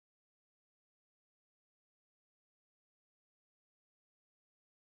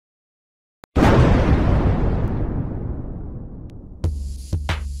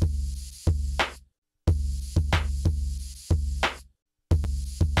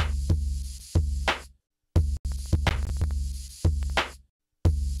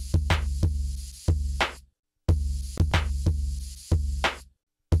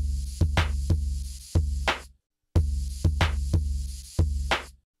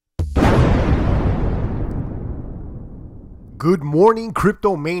Good morning,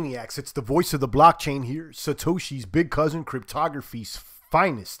 crypto maniacs. It's the voice of the blockchain here, Satoshi's big cousin, cryptography's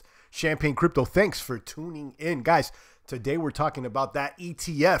finest, Champagne Crypto. Thanks for tuning in. Guys, today we're talking about that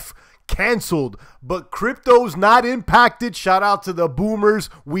ETF canceled, but crypto's not impacted. Shout out to the boomers.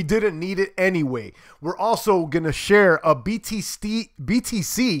 We didn't need it anyway. We're also going to share a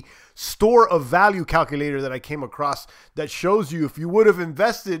BTC store of value calculator that I came across that shows you if you would have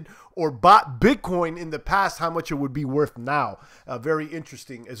invested or bought Bitcoin in the past, how much it would be worth now. Very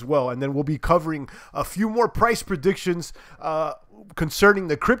interesting as well. And then we'll be covering a few more price predictions concerning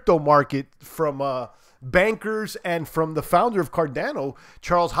the crypto market from bankers and from the founder of Cardano,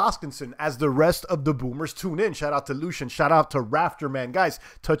 Charles Hoskinson, as the rest of the boomers tune in. Shout out to Lucian. Shout out to Rafterman. Guys,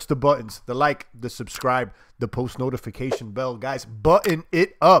 touch the buttons, the like, the subscribe, the post notification bell. Guys, button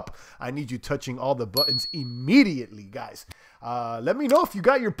it up. I need you touching all the buttons immediately, guys. Let me know if you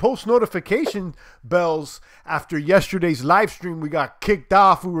got your post notification bells after yesterday's live stream. We got kicked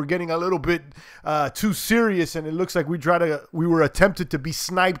off. We were getting a little bit too serious, and it looks like we were attempted to be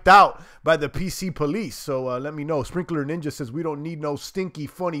sniped out by the PC police. So let me know. Sprinkler Ninja says we don't need no stinky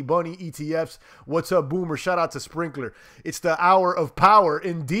funny bunny ETFs. What's up, boomer? Shout out to Sprinkler. It's the hour of power.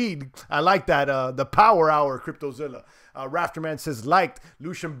 Indeed, I like that. The power hour, CryptoZilla. Rafterman says liked.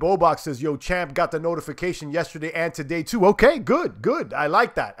 Lucian Bobox says, yo, champ, got the notification yesterday and today too. Okay, good. I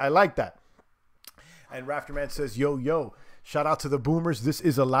like that. And Rafterman says, yo. Shout out to the boomers. This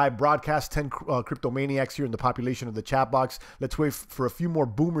is a live broadcast. 10 crypto maniacs here in the population of the chat box. Let's wait for a few more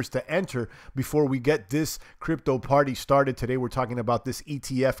boomers to enter before we get this crypto party started. Today we're talking about this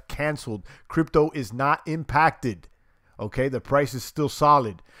ETF canceled. Crypto is not impacted. Okay, the price is still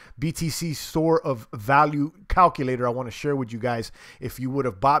solid. BTC store of value calculator I want to share with you guys. If you would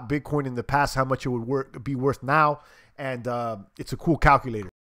have bought Bitcoin in the past, how much it would be worth now. And it's a cool calculator.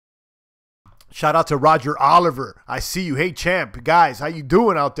 Shout out to Roger Oliver. I see you. Hey, champ. Guys, how you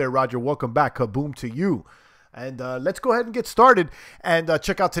doing out there, Roger? Welcome back. Kaboom to you. And let's go ahead and get started. And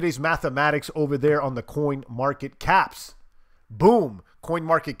check out today's mathematics over there on the coin market caps. Boom. Coin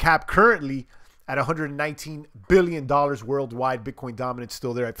market cap currently at $119 billion worldwide. Bitcoin dominance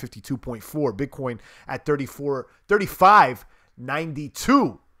still there at 52.4. Bitcoin at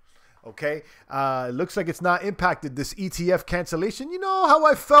 35.92. Okay, looks like it's not impacted, this ETF cancellation. You know how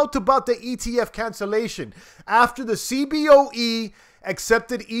I felt about the ETF cancellation. After the CBOE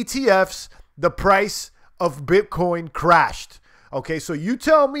accepted ETFs, the price of Bitcoin crashed. Okay, so you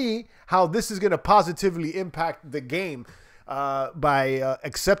tell me how this is going to positively impact the game by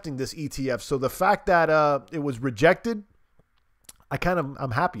accepting this ETF. So the fact that it was rejected,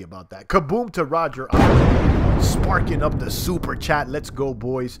 I'm happy about that. Kaboom to Roger. Sparking up the super chat. Let's go,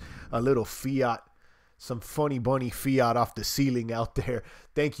 boys. A little fiat. Some funny bunny fiat off the ceiling out there.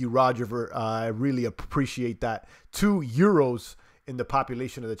 Thank you, Roger. I really appreciate that. €2 in the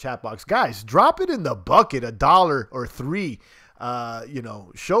population of the chat box. Guys, drop it in the bucket. $1 or $3. You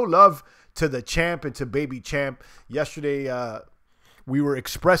know, show love to the champ and to baby champ. Yesterday, we were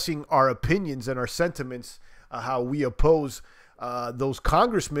expressing our opinions and our sentiments, how we oppose those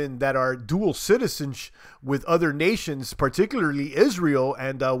congressmen that are dual citizens with other nations, particularly Israel,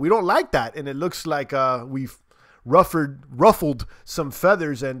 and we don't like that. And it looks like we've ruffled some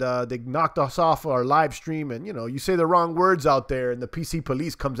feathers, and they knocked us off our live stream. And you know, you say the wrong words out there, and the PC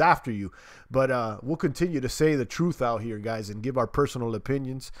police comes after you. But we'll continue to say the truth out here, guys, and give our personal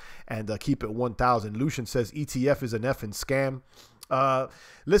opinions and keep it 1,000. Lucian says ETF is an effing scam.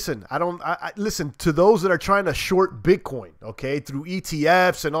 Listen, listen to those that are trying to short Bitcoin, okay, through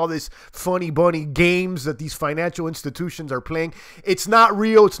ETFs and all this funny bunny games that these financial institutions are playing. It's not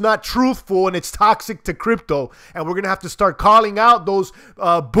real, it's not truthful, and it's toxic to crypto. And we're going to have to start calling out those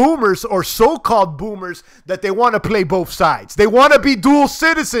boomers or so-called boomers that they want to play both sides. They want to be dual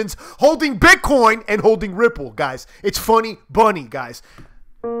citizens holding Bitcoin and holding Ripple, guys. It's funny bunny, guys.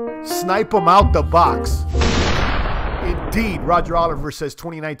 Snipe them out the box. Indeed, Roger Oliver says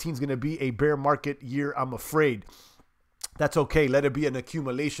 2019 is going to be a bear market year, I'm afraid. That's okay. Let it be an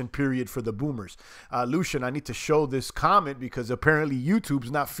accumulation period for the boomers. Lucian, I need to show this comment because apparently YouTube's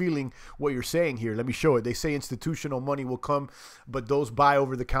not feeling what you're saying here. Let me show it. They say institutional money will come, but those buy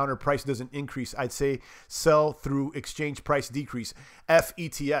over-the-counter price doesn't increase. I'd say sell through exchange price decrease. F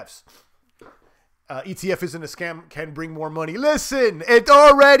ETFs. ETF isn't a scam, can bring more money. Listen, it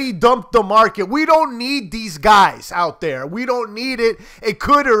already dumped the market. We don't need these guys out there. We don't need it. It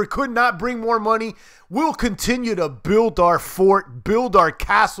could or it could not bring more money. We'll continue to build our fort, build our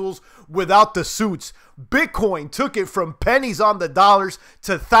castles without the suits. Bitcoin took it from pennies on the dollars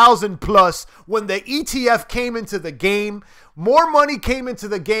to 1,000 plus when the ETF came into the game. More money came into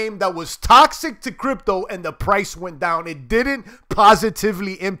the game that was toxic to crypto and the price went down. It didn't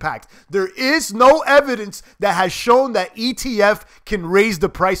positively impact. There is no evidence that has shown that ETF can raise the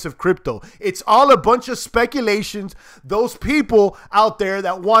price of crypto. It's all a bunch of speculations. Those people out there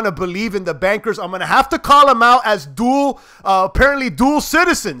that want to believe in the bankers, I'm going to have to call them out as apparently dual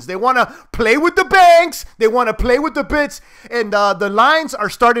citizens. They want to play with the banks. They want to play with the bits. And the lines are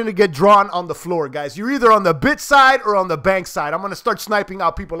starting to get drawn on the floor, guys. You're either on the bit side or on the bank side. I'm going to start sniping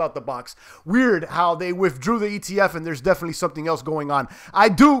out people out the box. Weird how they withdrew the ETF and there's definitely something else going on. I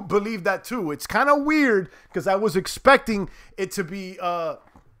do believe that too. It's kind of weird because I was expecting it to be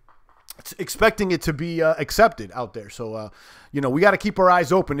accepted out there. So, you know, we got to keep our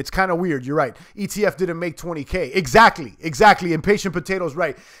eyes open. It's kind of weird. You're right. ETF didn't make 20K. Exactly. Impatient Potato's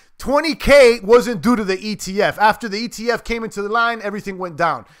right. 20K wasn't due to the ETF. After the ETF came into the line, everything went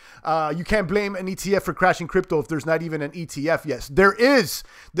down. You can't blame an ETF for crashing crypto if there's not even an ETF. Yes, there is.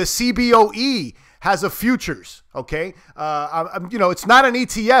 The CBOE has a futures, okay? You know, it's not an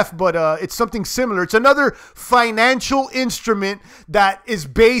ETF, but it's something similar. It's another financial instrument that is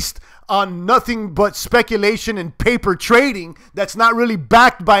based on nothing but speculation and paper trading that's not really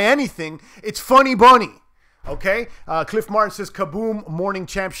backed by anything. It's funny bunny. Okay, Cliff Martin says, kaboom, morning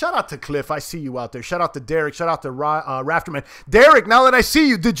champ. Shout out to Cliff. I see you out there. Shout out to Derek. Shout out to Rafterman. Derek, now that I see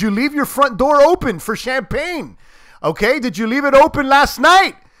you, did you leave your front door open for champagne? Okay, did you leave it open last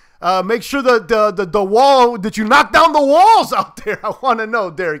night? Make sure the wall, did you knock down the walls out there? I want to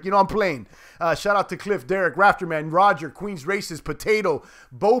know, Derek. You know, I'm playing. Shout out to Cliff, Derek, Rafterman, Roger, Queens Races, Potato,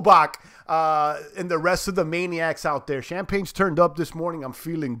 Bobak, and the rest of the maniacs out there. Champagne's turned up this morning. I'm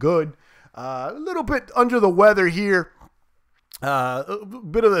feeling good. A little bit under the weather here. A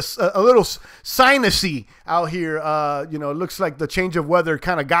little sinusy out here. You know, it looks like the change of weather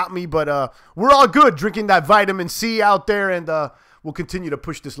kind of got me, but we're all good drinking that vitamin C out there, and we'll continue to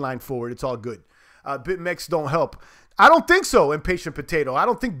push this line forward. It's all good. BitMEX don't help. I don't think so, Impatient Potato. I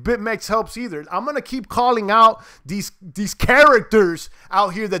don't think BitMEX helps either. I'm going to keep calling out these characters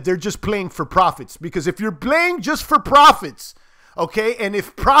out here that they're just playing for profits, because if you're playing just for profits, okay, and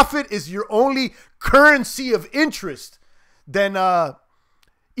if profit is your only currency of interest, then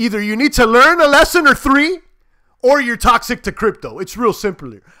either you need to learn a lesson or three, or you're toxic to crypto. It's real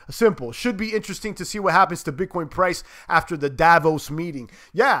simple. Should be interesting to see what happens to Bitcoin price after the Davos meeting.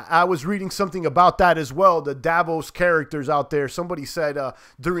 Yeah, I was reading something about that as well. The Davos characters out there. Somebody said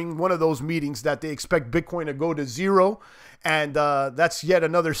during one of those meetings that they expect Bitcoin to go to zero, and that's yet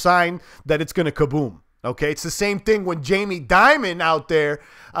another sign that it's going to kaboom. Okay, it's the same thing when Jamie Dimon out there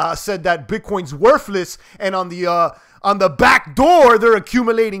said that Bitcoin's worthless, and on the back door they're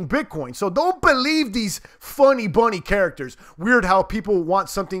accumulating Bitcoin. So don't believe these funny bunny characters. Weird how people want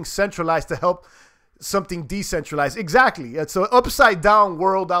something centralized to help something decentralized. Exactly, it's an upside down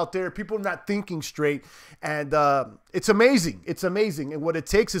world out there. People are not thinking straight, and it's amazing. It's amazing, and what it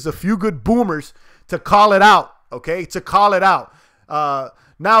takes is a few good boomers to call it out. Okay, to call it out.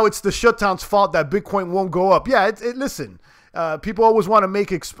 Now it's the shutdown's fault that Bitcoin won't go up. Yeah, listen, people always want to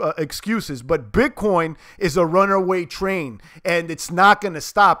make excuses, but Bitcoin is a runaway train, and it's not going to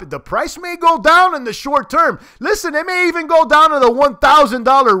stop. The price may go down in the short term. Listen, it may even go down to the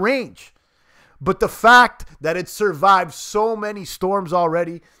 $1,000 range. But the fact that it survived so many storms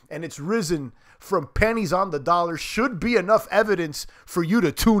already, and it's risen from pennies on the dollar, should be enough evidence for you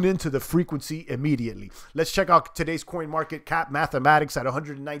to tune into the frequency immediately. Let's check out today's coin market cap mathematics at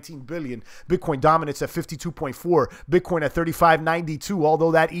 119 billion. Bitcoin dominance at 52.4. Bitcoin at 35.92.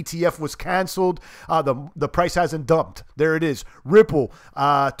 Although that ETF was canceled, the price hasn't dumped. There it is. Ripple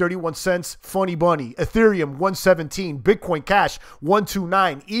 31 cents. Funny bunny. Ethereum 117. Bitcoin Cash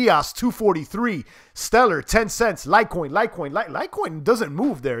 129. EOS 243. Stellar 10 cents. Litecoin doesn't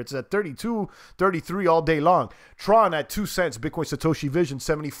move there. It's at 32, 33 all day long. Tron at 2 cents. Bitcoin Satoshi Vision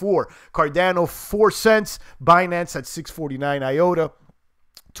 74. Cardano 4 cents. Binance at 649. IOTA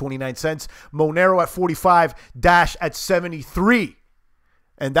 29 cents. Monero at 45. Dash at 73.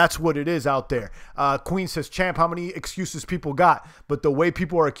 And that's what it is out there. Queen says, champ, how many excuses people got? But the way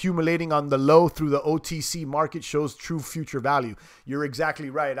people are accumulating on the low through the OTC market shows true future value. You're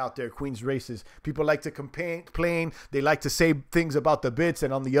exactly right out there, Queen's Races. People like to complain. They like to say things about the bits.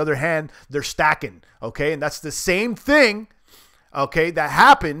 And on the other hand, they're stacking. Okay, and that's the same thing, okay, that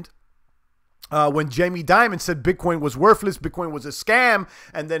happened when Jamie Dimon said Bitcoin was worthless, Bitcoin was a scam,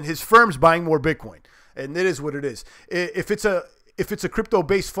 and then his firm's buying more Bitcoin. And it is what it is. if it's a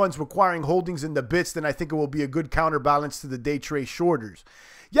crypto-based funds requiring holdings in the bits, then I think it will be a good counterbalance to the day trade shorters.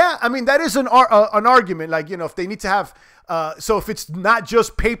 Yeah, I mean, that is an argument. Like, you know, if they need to have, so if it's not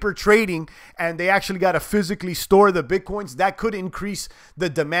just paper trading and they actually got to physically store the Bitcoins, that could increase the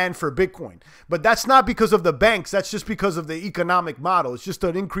demand for Bitcoin. But that's not because of the banks. That's just because of the economic model. It's just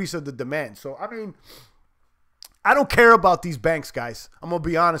an increase of the demand. So, I mean, I don't care about these banks, guys. I'm going to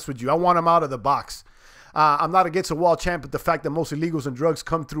be honest with you. I want them out of the box. I'm not against a wall champ, but the fact that most illegals and drugs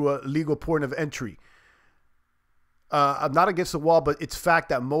come through a legal point of entry. I'm not against the wall, but it's fact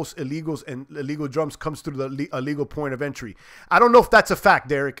that most illegals and illegal drums comes through a legal point of entry. I don't know if that's a fact,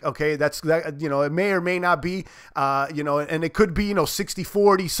 Derek. Okay, you know, it may or may not be. You know, and it could be, you know,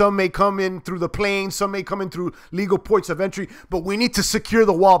 60-40. Some may come in through the plains, some may come in through legal points of entry. But we need to secure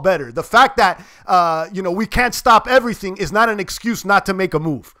the wall better. The fact that you know, we can't stop everything is not an excuse not to make a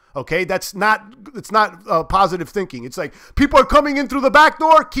move. Okay, it's not positive thinking. It's like people are coming in through the back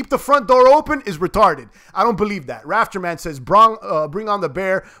door, keep the front door open is retarded. I don't believe that. Rafterman says, bring on the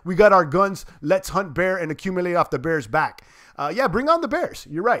bear. We got our guns. Let's hunt bear and accumulate off the bear's back. Yeah, bring on the bears.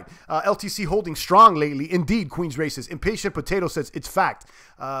 You're right. LTC holding strong lately. Indeed, Queen's Races. Impatient Potato says it's fact.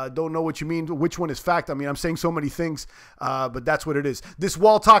 Don't know what you mean. Which one is fact? I mean, I'm saying so many things, but that's what it is. This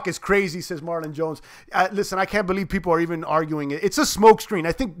wall talk is crazy, says Marlon Jones. Listen, I can't believe people are even arguing it. It's a smokescreen.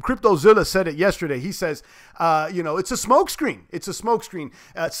 I think CryptoZilla said it yesterday. He says, you know, it's a smokescreen. It's a smokescreen.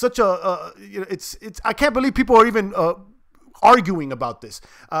 Such a, you know, I can't believe people are even arguing about this.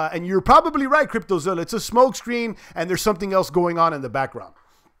 And you're probably right, CryptoZilla. It's a smokescreen, and there's something else going on in the background.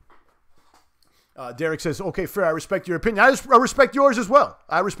 Derek says, okay, fair. I respect your opinion. I respect yours as well.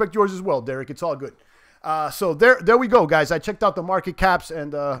 I respect yours as well, Derek. It's all good. So there we go, guys. I checked out the market caps,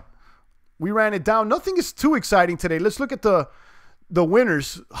 and we ran it down. Nothing is too exciting today. Let's look at the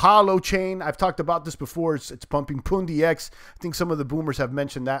winners. Hollow Chain. I've talked about this before. It's pumping. Pundi X. I think some of the boomers have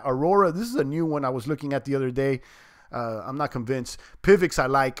mentioned that. Aurora. This is a new one I was looking at the other day. I'm not convinced. Pivx I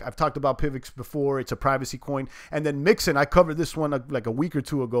like. I've talked about Pivx before. It's a privacy coin. And then Mixin, I covered this one like a week or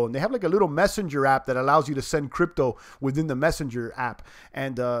two ago. And they have like a little messenger app that allows you to send crypto within the messenger app.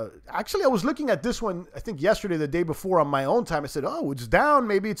 And actually, I was looking at this one, I think yesterday, the day before on my own time. I said, oh, it's down.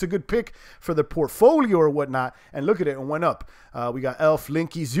 Maybe it's a good pick for the portfolio or whatnot. And look at it. It went up. We got Elf,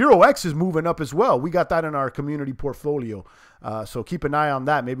 Linky. 0x is moving up as well. We got that in our community portfolio. So keep an eye on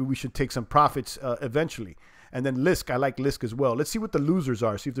that. Maybe we should take some profits eventually. And then Lisk, I like Lisk as well. Let's see what the losers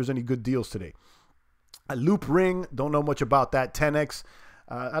are, see if there's any good deals today. Loop Ring, don't know much about that. 10x,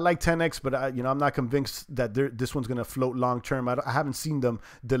 I like 10x, but you know, I'm not convinced that this one's going to float long term. I haven't seen them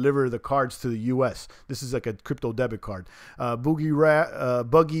deliver the cards to the U.S. This is like a crypto debit card. Buggy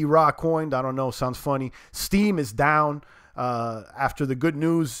Raw coined, I don't know, sounds funny. Steam is down after the good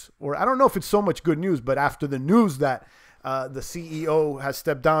news, or I don't know if it's so much good news, but after the news that the CEO has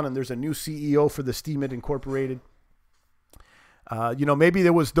stepped down and there's a new CEO for the Steemit Incorporated. You know, maybe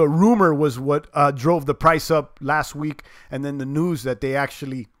there was the rumor was what drove the price up last week, and then the news that they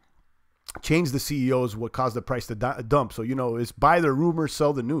actually changed the CEO is what caused the price to dump. So, you know, it's buy the rumor,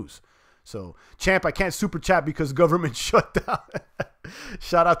 sell the news. So, Champ, I can't super chat because government shut down.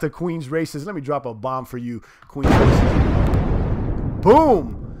 Shout out to Queen's Races. Let me drop a bomb for you, Queen's Races.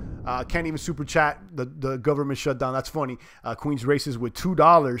 Boom. Can't even super chat. The government shut down. That's funny. Queen's Races with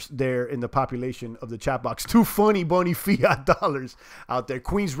 $2 there in the population of the chat box. Two funny bunny fiat dollars out there.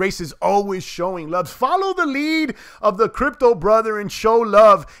 Queen's Races always showing love. Follow the lead of the crypto brother and show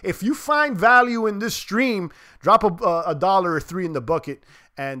love. If you find value in this stream, drop a dollar or three in the bucket.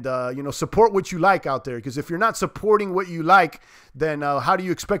 And, you know, support what you like out there. Because if you're not supporting what you like, then how do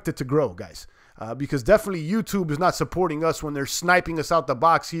you expect it to grow, guys? Because definitely YouTube is not supporting us when they're sniping us out the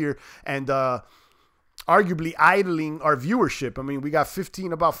box here and arguably idling our viewership. I mean, we got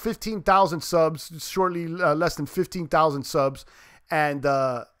about 15,000 subs, shortly less than 15,000 subs. And,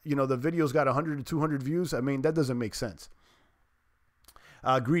 you know, the video's got 100 to 200 views. I mean, that doesn't make sense.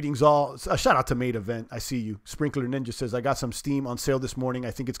 Greetings all. Shout out to Made Event. I see you. Sprinkler Ninja says, I got some Steam on sale this morning.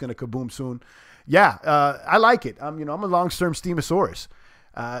 I think it's going to kaboom soon. Yeah, I like it. You know, I'm a long-term Steamosaurus.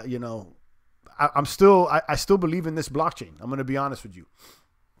 You know, I still believe in this blockchain. I'm going to be honest with you.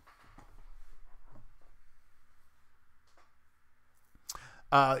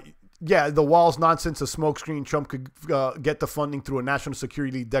 Yeah, the wall's nonsense, a smokescreen. Trump could get the funding through a national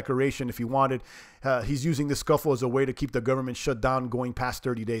security declaration if he wanted. He's using this scuffle as a way to keep the government shut down going past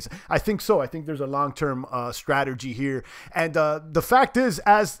 30 days. I think so. I think there's a long-term strategy here. And the fact is,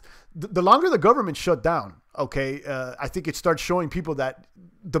 as the longer the government shut down, okay, I think it starts showing people that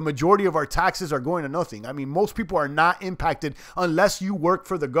the majority of our taxes are going to nothing. I mean, most people are not impacted unless you work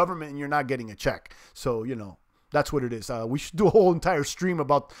for the government and you're not getting a check. So, you know, That's what it is. We should do a whole entire stream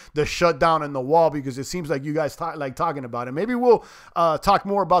about the shutdown and the wall because it seems like you guys like talking about it. Maybe we'll talk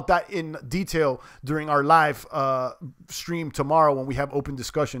more about that in detail during our live stream tomorrow when we have open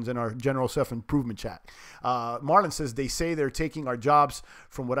discussions in our general self-improvement chat. Marlon says, they say they're taking our jobs.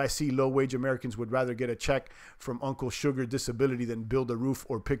 From what I see, low-wage Americans would rather get a check from Uncle Sugar Disability than build a roof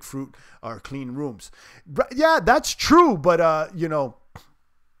or pick fruit or clean rooms. Yeah, that's true. But, you know,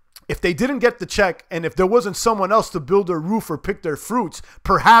 if they didn't get the check and if there wasn't someone else to build their roof or pick their fruits,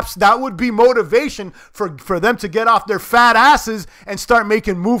 perhaps that would be motivation for them to get off their fat asses and start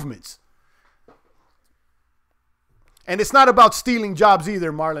making movements. And it's not about stealing jobs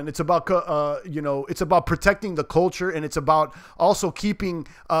either, Marlon. It's about, you know, it's about protecting the culture, and it's about also keeping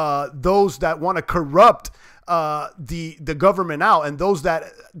those that want to corrupt the government out, and those that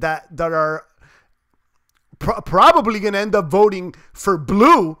are probably going to end up voting for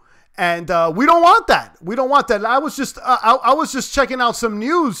blue. And we don't want that. We don't want that. I was just checking out some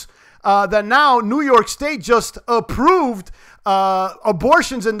news that now New York State just approved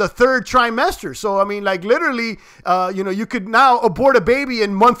abortions in the 3rd trimester. So, I mean, like literally, you know, you could now abort a baby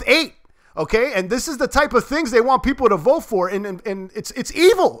in month 8. Okay. And this is the type of things they want people to vote for. And it's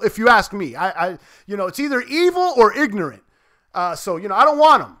evil, if you ask me. You know, it's either evil or ignorant. So, you know, I don't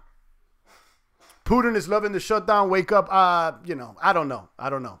want them. Putin is loving the shutdown. Wake up. You know, I don't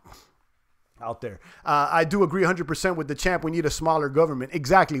know. Out there. I do agree 100% with the champ. We need a smaller government.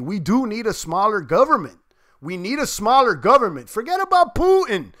 Exactly. We do need a smaller government. We need a smaller government. Forget about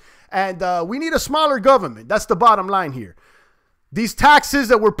Putin. And we need a smaller government. That's the bottom line here. These taxes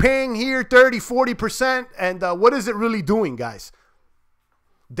that we're paying here, 30, 40%. And what is it really doing, guys?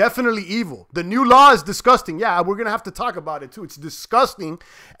 Definitely evil. The new law is disgusting. Yeah, we're going to have to talk about it too. It's disgusting.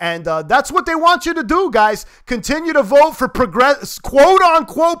 And that's what they want you to do, guys. Continue to vote for quote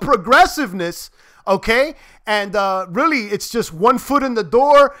unquote progressiveness. Okay. And really, it's just one foot in the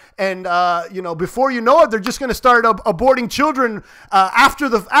door. And, you know, before you know it, they're just going to start aborting children after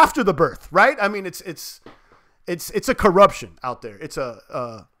the birth. Right. I mean, it's a corruption out there. It's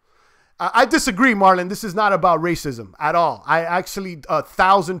I disagree, Marlon. This is not about racism at all. I actually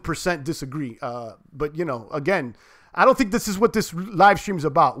 1,000% disagree. But, you know, again, I don't think this is what this live stream is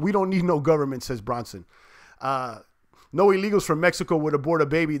about. We don't need no government, says Bronson. No illegals from Mexico would abort a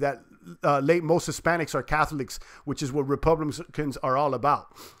baby. That most Hispanics are Catholics, which is what Republicans are all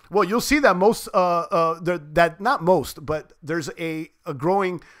about. Well, you'll see that not most, but there's a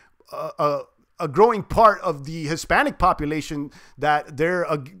growing part of the Hispanic population that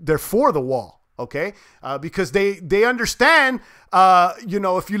they're for the wall, okay? Because they understand, you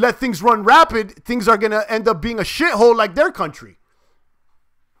know, if you let things run rapid, things are going to end up being a shithole like their country.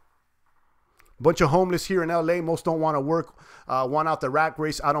 Bunch of homeless here in LA. Most don't want to work, want out the rat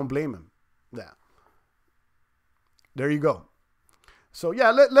race. I don't blame them. Yeah. There you go. So yeah,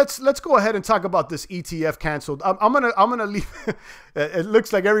 let's go ahead and talk about this ETF canceled. I'm gonna leave. It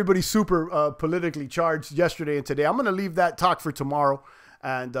looks like everybody's super politically charged yesterday and today. I'm gonna leave that talk for tomorrow,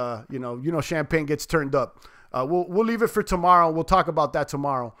 and you know, champagne gets turned up. We'll leave it for tomorrow. We'll talk about that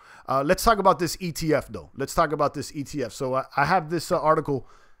tomorrow. Let's talk about this ETF though. Let's talk about this ETF. So I have this article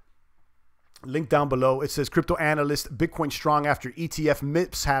linked down below. It says crypto analyst Bitcoin strong after ETF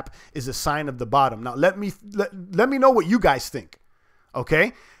mishap is a sign of the bottom. Now let me know what you guys think.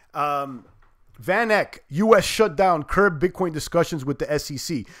 Okay. Van Eck, U.S. shutdown, curb Bitcoin discussions with the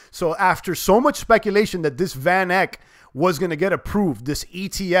SEC. So after so much speculation that this Van Eck was going to get approved, this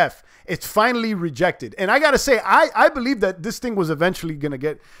ETF, it's finally rejected. And I got to say, I believe that this thing was eventually going to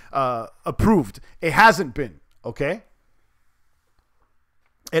get approved. It hasn't been. Okay.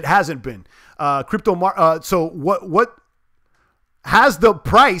 It hasn't been. So what has the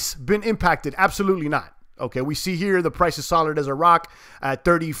price been impacted? Absolutely not. Okay, we see here the price is solid as a rock at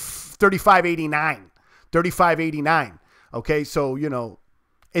 35.89. 35.89. Okay, so, you know,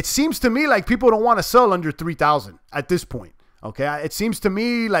 it seems to me like people don't want to sell under 3,000 at this point. Okay, it seems to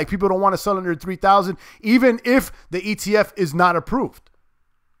me like people don't want to sell under 3,000 even if the ETF is not approved.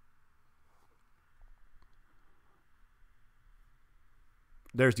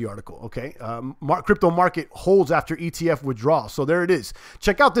 There's the article. Okay. Crypto market holds after ETF withdrawal. So there it is.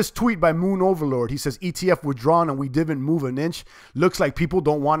 Check out this tweet by Moon Overlord. He says ETF withdrawn and we didn't move an inch. Looks like people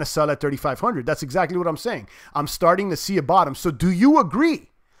don't want to sell at 3,500. That's exactly what I'm saying. I'm starting to see a bottom. So do you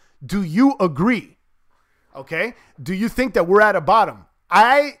agree? Do you agree? Okay. Do you think that we're at a bottom?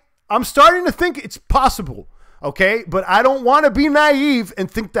 I'm starting to think it's possible. Okay. But I don't want to be naive and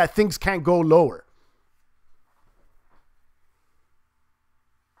think that things can't go lower.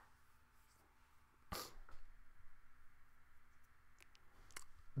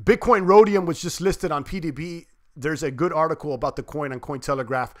 Bitcoin Rhodium was just listed on PDB there's a good article about the coin on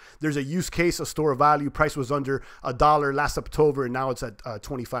Cointelegraph. There's a use case, a store of value. Price was under $1 last October, and now it's at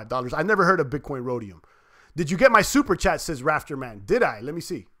 $25. I never heard of Bitcoin Rhodium. Did you get my super chat, says Rafterman? Did I? Let me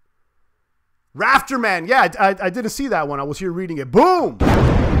see. Rafterman, yeah, I didn't see that one. I was here reading it. Boom!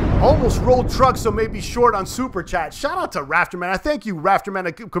 Almost rolled truck, so maybe short on super chat. Shout out to Rafterman. I thank you, Rafterman.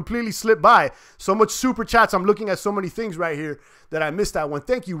 I completely slipped by. So much super chats. I'm looking at so many things right here that I missed that one.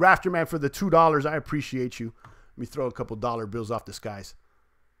 Thank you, Rafterman, for the $2. I appreciate you. Let me throw a couple dollar bills off the skies.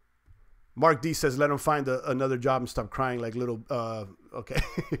 Mark D says, let him find another job and stop crying like little, okay.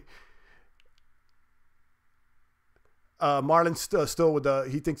 Marlon's still with the,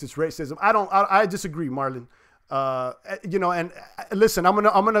 he thinks it's racism. I disagree, Marlon. You know, and listen, I'm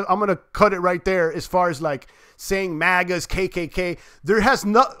gonna cut it right there. As far as like saying MAGA's KKK, there has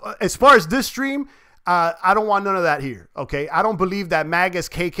no, as far as this stream, I don't want none of that here. Okay. I don't believe that MAGA's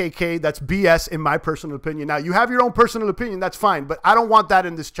KKK. That's BS in my personal opinion. Now you have your own personal opinion. That's fine, but I don't want that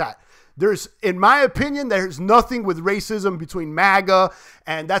in this chat. There's, in my opinion, there's nothing with racism between MAGA,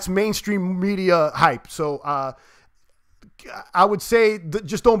 and that's mainstream media hype. So, I would say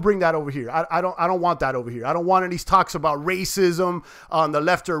just don't bring that over here. I don't want that over here. I don't want any talks about racism on the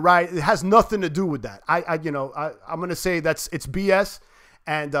left or right. It has nothing to do with that. I'm going to say it's BS,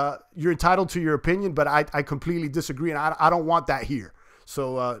 and you're entitled to your opinion, but I completely disagree, and I don't want that here.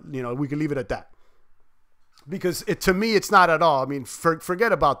 So, you know, we can leave it at that. Because to me, it's not at all. I mean,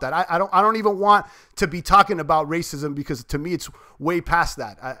 forget about that. I don't even want to be talking about racism, because to me, it's way past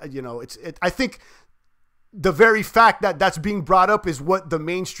that. I think the very fact that that's being brought up is what the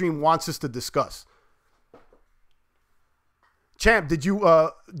mainstream wants us to discuss. Champ, did you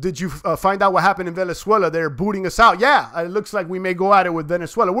find out what happened in Venezuela? They're booting us out. Yeah, it looks like we may go at it with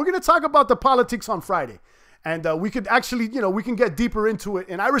Venezuela. We're going to talk about the politics on Friday, and we could actually, you know, we can get deeper into it.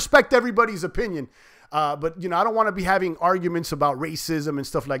 And I respect everybody's opinion, but you know, I don't want to be having arguments about racism and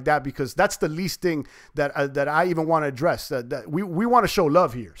stuff like that, because that's the least thing that I even want to address. That we want to show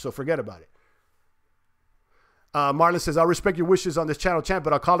love here, so forget about it. Marlon says, I'll respect your wishes on this channel, champ,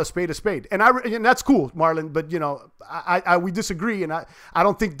 but I'll call a spade a spade. And that's cool, Marlon, but you know, we disagree, and I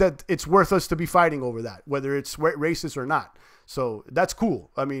don't think that it's worth us to be fighting over that, whether it's racist or not. So that's cool.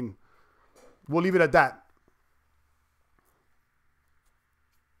 I mean, we'll leave it at that.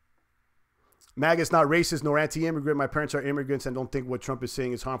 MAGA is not racist nor anti-immigrant. My parents are immigrants and don't think what Trump is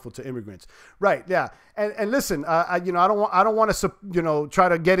saying is harmful to immigrants. Right? Yeah. And listen, I don't want to, you know, try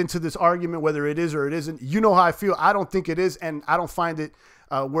to get into this argument whether it is or it isn't. You know how I feel. I don't think it is, and I don't find it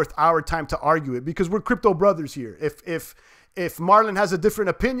worth our time to argue it, because we're crypto brothers here. If Marlon has a different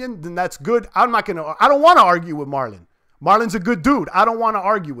opinion, then that's good. I don't want to argue with Marlon. Marlon's a good dude. I don't want to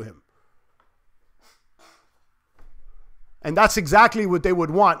argue with him. And that's exactly what they would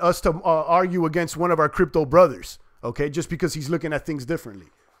want us to argue against one of our crypto brothers, okay? Just because he's looking at things differently.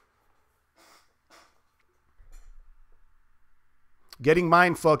 Getting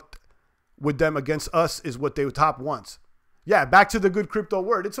mind fucked with them against us is what they top wants. Yeah, back to the good crypto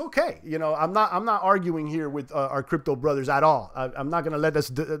word. It's okay. You know, I'm not arguing here with our crypto brothers at all. I'm not going to let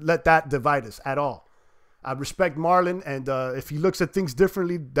that divide us at all. I respect Marlon, and if he looks at things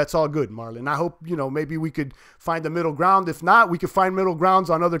differently, that's all good, Marlon. I hope, you know, maybe we could find a middle ground. If not, we could find middle grounds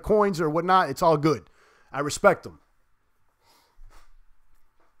on other coins or whatnot. It's all good. I respect them.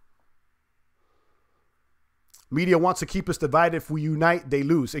 Media wants to keep us divided. If we unite, they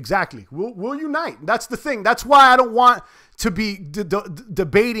lose. Exactly. We'll unite. That's the thing. That's why I don't want to be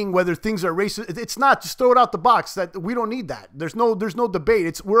debating whether things are racist. It's not. Just throw it out the box. That we don't need that. There's no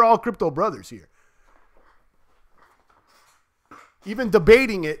debate. We're all crypto brothers here. Even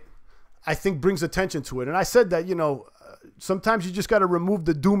debating it, I think, brings attention to it. And I said that, you know, sometimes you just got to remove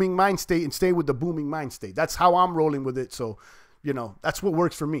the dooming mind state and stay with the booming mind state. That's how I'm rolling with it. So, you know, that's what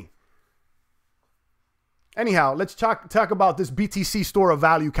works for me. Anyhow, let's talk about this BTC store of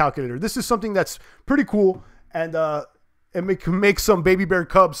value calculator. This is something that's pretty cool, and it can make some baby bear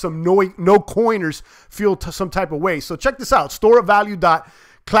cubs, some no coiners feel some type of way. So check this out,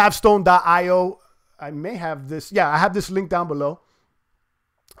 storeofvalue.clavstone.io. I may have this. Yeah, I have this link down below.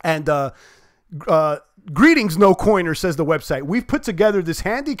 And greetings, no coiner, says the website. We've put together this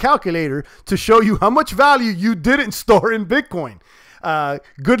handy calculator to show you how much value you didn't store in Bitcoin.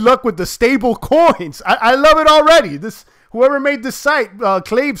 Good luck with the stable coins. I love it already. Whoever made this site,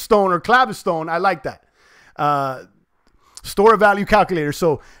 Clavestone or Clavestone, I like that. Store of value calculator.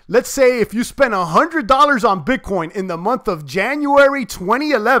 So let's say if you spent $100 on Bitcoin in the month of January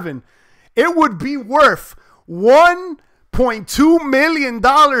 2011, it would be worth $1.2 million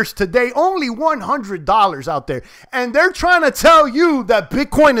today. Only $100 out there. And they're trying to tell you that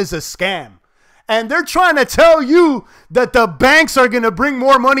Bitcoin is a scam. And they're trying to tell you that the banks are going to bring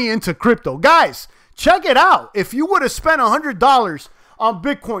more money into crypto. Guys, check it out. If you would have spent $100 on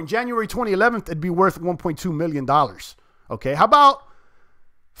Bitcoin January 2011, it'd be worth $1.2 million. Okay, how about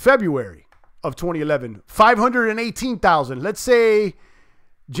February of 2011? 518,000. Let's say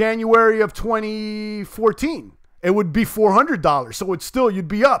January of 2014. It would be $400. So it's still, you'd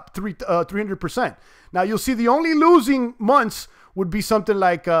be up 300%. Now you'll see the only losing months would be something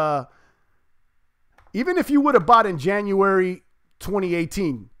like, even if you would have bought in January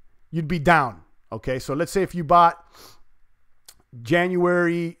 2018, you'd be down. Okay. So let's say if you bought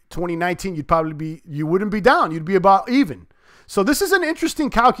January 2019, you wouldn't be down. You'd be about even. So this is an interesting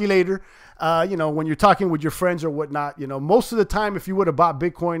calculator. You know, when you're talking with your friends or whatnot, you know, most of the time, if you would have bought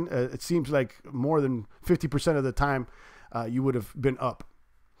Bitcoin, it seems like more than 50% of the time, you would have been up.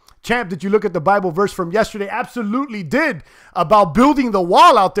 Champ, did you look at the Bible verse from yesterday? Absolutely did, about building the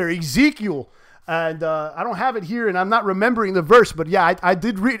wall out there, Ezekiel. And I don't have it here, and I'm not remembering the verse, but yeah, I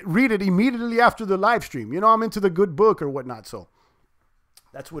did read it immediately after the live stream. You know, I'm into the good book or whatnot, so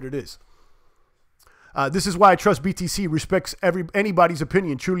that's what it is. This is why I trust BTC, respects anybody's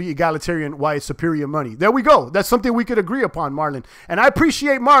opinion, truly egalitarian, why it's superior money. There we go. That's something we could agree upon, Marlon. And I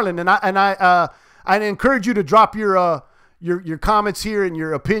appreciate Marlon, and I encourage you to drop your comments here and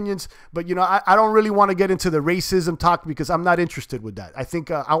your opinions. But you know, I don't really want to get into the racism talk because I'm not interested with that. I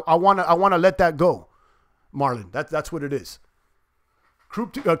think I want to let that go, Marlon. That's what it is.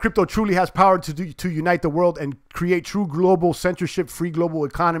 Crypto truly has power to unite the world and create true global censorship, free global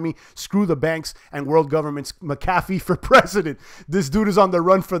economy. Screw the banks and world governments. McAfee for president. This dude is on the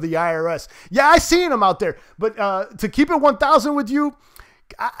run for the IRS. Yeah, I seen him out there. But to keep it 1,000 with you,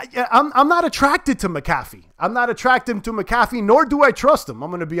 I'm not attracted to McAfee. I'm not attracted to McAfee, nor do I trust him. I'm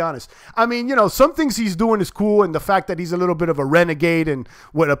going to be honest. I mean, you know, some things he's doing is cool, and the fact that he's a little bit of a renegade and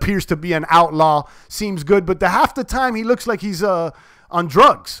what appears to be an outlaw seems good. But half the time he looks like he's on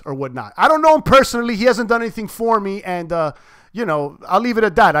drugs or whatnot. I don't know him personally. He hasn't done anything for me, and you know, I'll leave it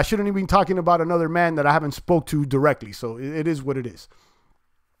at that. I shouldn't even be talking about another man that I haven't spoke to directly. So it is what it is.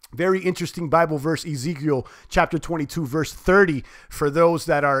 Very interesting Bible verse, Ezekiel chapter 22, verse 30, for those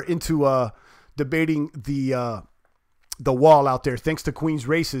that are into debating the wall out there. Thanks to Queen's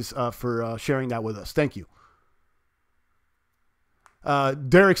Races for sharing that with us. Thank you.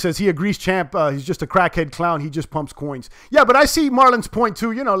 Derek says he agrees, champ. He's just a crackhead clown. He just pumps coins. Yeah, but I see Marlon's point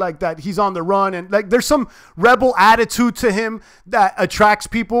too, you know, like that he's on the run and like there's some rebel attitude to him that attracts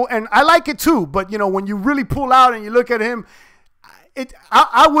people. And I like it too. But, you know, when you really pull out and you look at him,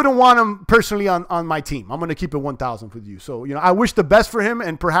 I wouldn't want him personally on my team. I'm going to keep it 1,000 with you. So, you know, I wish the best for him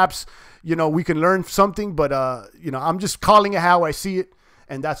and perhaps, you know, we can learn something. But, you know, I'm just calling it how I see it.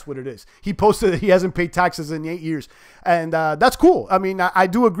 And that's what it is. He posted that he hasn't paid taxes in 8 years. And that's cool. I mean, I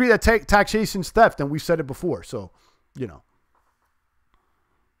do agree that taxation's theft. And we've said it before. So, you know.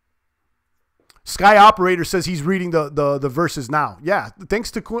 Sky Operator says he's reading the verses now. Yeah.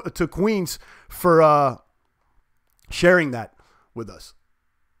 Thanks to Queens for sharing that with us.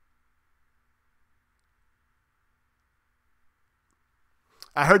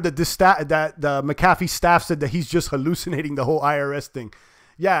 I heard that the McAfee staff said that he's just hallucinating the whole IRS thing.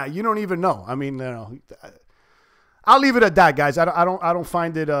 Yeah, you don't even know. I mean, you know, I'll leave it at that, guys. I don't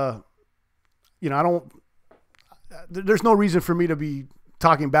find it. You know, there's no reason for me to be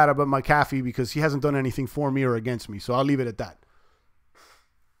talking bad about McAfee because he hasn't done anything for me or against me. So I'll leave it at that.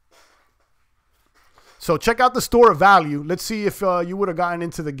 So check out the store of value. Let's see if you would have gotten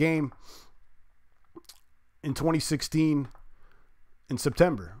into the game in 2016 in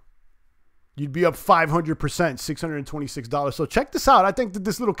September. You'd be up 500%, $626. So check this out. I think that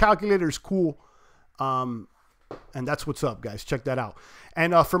this little calculator is cool. And that's what's up, guys. Check that out.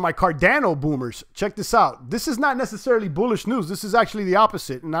 And for my Cardano boomers, check this out. This is not necessarily bullish news. This is actually the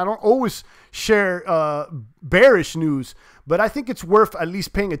opposite. And I don't always share bearish news, but I think it's worth at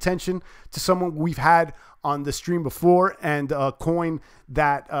least paying attention to someone we've had on the stream before and a coin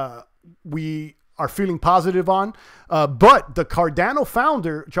that we are feeling positive on. But the Cardano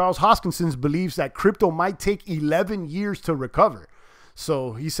founder, Charles Hoskinson, believes that crypto might take 11 years to recover.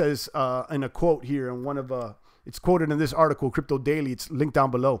 So he says in a quote here in one of it's quoted in this article, Crypto Daily. It's linked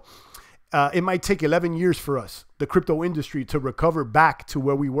down below. It might take 11 years for us, the crypto industry, to recover back to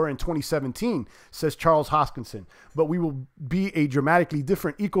where we were in 2017, says Charles Hoskinson. But we will be a dramatically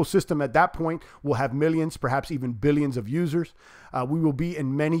different ecosystem at that point. We'll have millions, perhaps even billions of users. We will be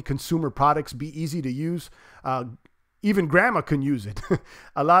in many consumer products, be easy to use. Even grandma can use it.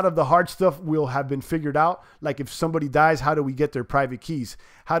 A lot of the hard stuff will have been figured out. Like if somebody dies, how do we get their private keys?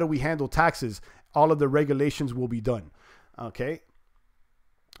 How do we handle taxes? All of the regulations will be done. Okay.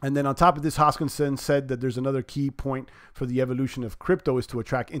 And then on top of this, Hoskinson said that there's another key point for the evolution of crypto is to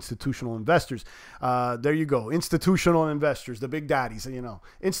attract institutional investors. There you go. Institutional investors, the big daddies, you know.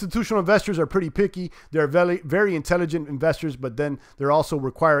 Institutional investors are pretty picky. They're very, very intelligent investors, but then they also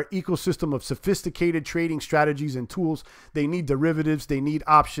require an ecosystem of sophisticated trading strategies and tools. They need derivatives. They need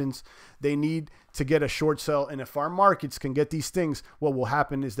options. They need to get a short sell. And if our markets can get these things, what will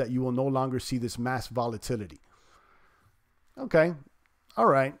happen is that you will no longer see this mass volatility. Okay. All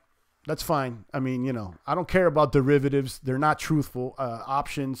right, that's fine. I mean, you know, I don't care about derivatives. They're not truthful.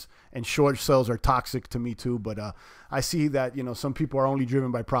 Options and short sells are toxic to me too. But I see that, you know, some people are only driven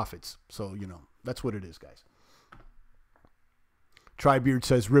by profits. So, you know, that's what it is, guys. Tribeard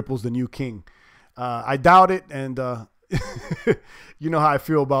says Ripple's the new king. I doubt it. And you know how I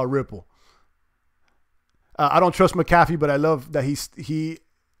feel about Ripple. I don't trust McAfee, but I love that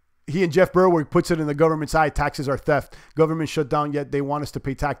he and Jeff Berwick puts it in the government's eye. Taxes are theft. Government shut down, yet they want us to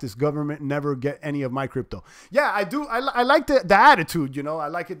pay taxes. Government never get any of my crypto. Yeah, I do. I like the attitude, you know. I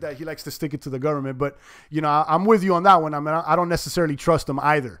like it that he likes to stick it to the government. But, you know, I'm with you on that one. I mean, I don't necessarily trust him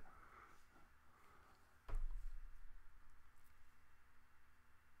either.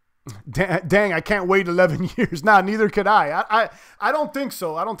 Dang, I can't wait 11 years. Nah, neither could I. I don't think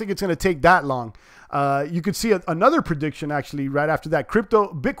so. I don't think it's going to take that long. You could see another prediction actually right after that.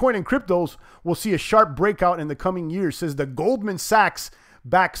 Bitcoin and cryptos will see a sharp breakout in the coming years, says the Goldman Sachs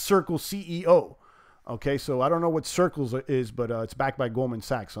backed Circle CEO. Okay, so I don't know what Circles is, but it's backed by Goldman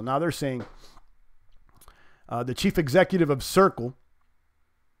Sachs. So now they're saying the chief executive of Circle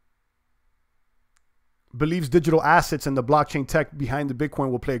believes digital assets and the blockchain tech behind the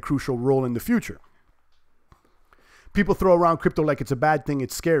Bitcoin will play a crucial role in the future. People throw around crypto like it's a bad thing.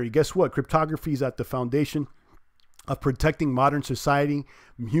 It's scary. Guess what? Cryptography is at the foundation of protecting modern society,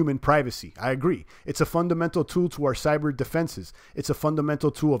 human privacy. I agree. It's a fundamental tool to our cyber defenses. It's a fundamental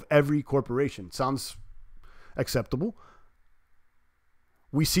tool of every corporation. Sounds acceptable.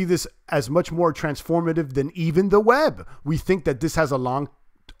 We see this as much more transformative than even the web. We think that this has a long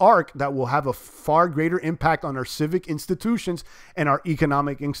arc that will have a far greater impact on our civic institutions and our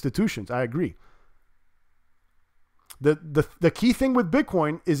economic institutions. I agree. The key thing with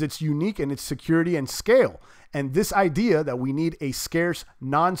Bitcoin is it's unique in its security and scale. And this idea that we need a scarce,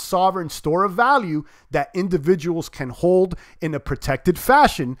 non-sovereign store of value that individuals can hold in a protected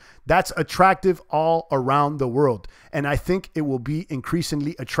fashion, that's attractive all around the world. And I think it will be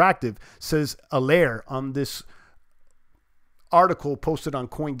increasingly attractive, says Alaire on this article posted on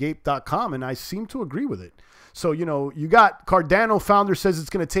coingate.com, and I seem to agree with it. So, you know, you got Cardano founder says it's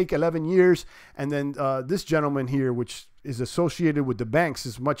going to take 11 years. And then this gentleman here, which is associated with the banks,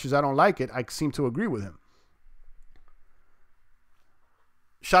 as much as I don't like it, I seem to agree with him.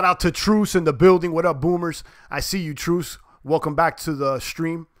 Shout out to Truce in the building. What up, boomers? I see you, Truce. Welcome back to the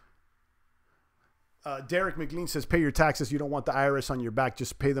stream. Derek McLean says, pay your taxes. You don't want the IRS on your back.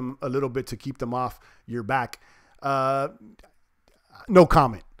 Just pay them a little bit to keep them off your back. No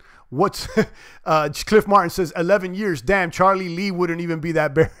comment. What's Cliff Martin says 11 years. Damn, Charlie Lee wouldn't even be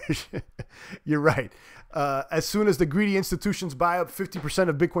that bearish. You're right. As soon as the greedy institutions buy up 50%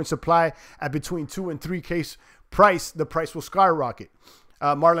 of Bitcoin supply at between 2 and 3K price, the price will skyrocket.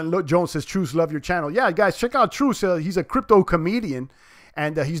 Marlon Jones says, Truce, love your channel. Yeah, guys, check out Truce. He's a crypto comedian,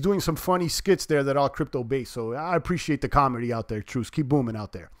 and he's doing some funny skits there that are all crypto based. So I appreciate the comedy out there, Truce. Keep booming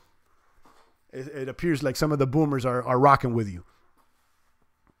out there. It appears like some of the boomers are rocking with you.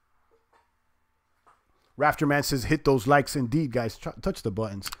 Rafterman says, hit those likes indeed, guys. Touch the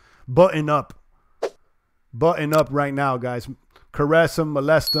buttons. Button up. Button up right now, guys. Caress them,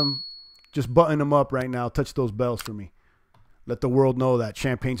 molest them. Just button them up right now. Touch those bells for me. Let the world know that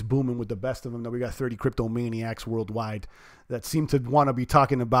Champagne's booming with the best of them, that we got 30 crypto maniacs worldwide that seem to want to be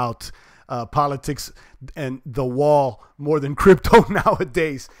talking about politics and the wall more than crypto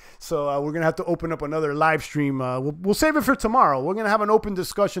nowadays. So we're going to have to open up another live stream. We'll save it for tomorrow. We're going to have an open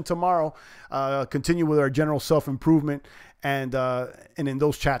discussion tomorrow, continue with our general self-improvement. And in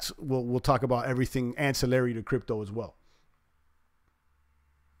those chats, we'll talk about everything ancillary to crypto as well.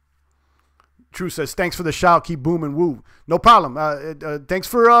 True says, thanks for the shout. Keep booming. Woo. No problem. Thanks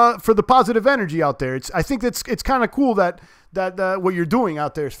for the positive energy out there. I think it's kind of cool that what you're doing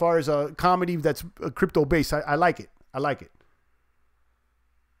out there as far as a comedy that's crypto based. I like it. I like it.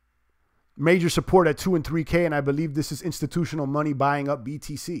 Major support at 2 and 3K, and I believe this is institutional money buying up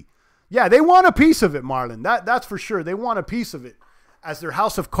BTC. Yeah, they want a piece of it, Marlon. That's for sure. They want a piece of it. As their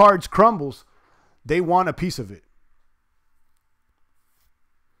house of cards crumbles, they want a piece of it.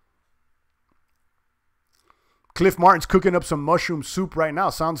 Cliff Martin's cooking up some mushroom soup right now.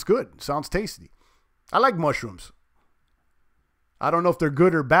 Sounds good. Sounds tasty. I like mushrooms. I don't know if they're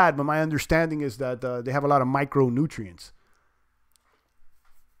good or bad, but my understanding is that they have a lot of micronutrients.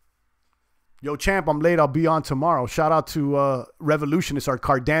 Yo, champ, I'm late. I'll be on tomorrow. Shout out to Revolutionist, our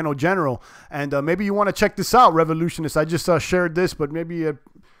Cardano general. And maybe you want to check this out, Revolutionist. I just shared this, but maybe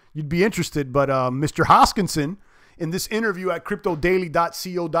you'd be interested. But Mr. Hoskinson, in this interview at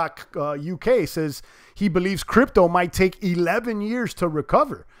cryptodaily.co.uk, says he believes crypto might take 11 years to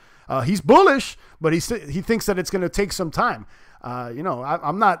recover. He's bullish, but he thinks that it's going to take some time. You know,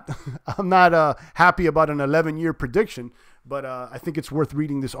 I'm not happy about an 11-year prediction, but I think it's worth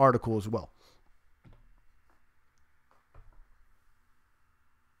reading this article as well.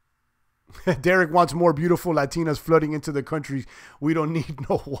 Derek wants more beautiful Latinas flooding into the country. We don't need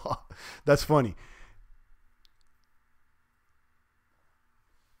no wall. That's funny.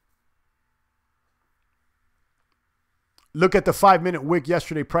 Look at the 5-minute wick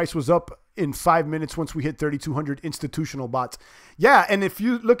yesterday. Price was up in 5 minutes once we hit 3,200 institutional bots. Yeah, and if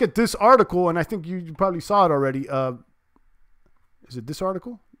you look at this article, and I think you probably saw it already. Is it this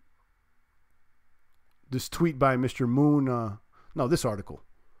article? This tweet by Mr. Moon. No, this article.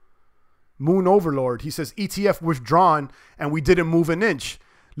 Moon Overlord. He says ETF withdrawn and we didn't move an inch.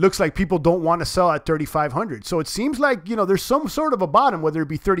 Looks like people don't want to sell at 3,500. So it seems like, you know, there's some sort of a bottom, whether it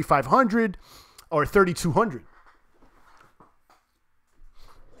be 3,500 or 3,200.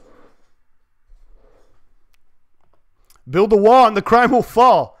 Build a wall and the crime will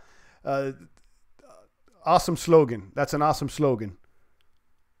fall. Awesome slogan. That's an awesome slogan.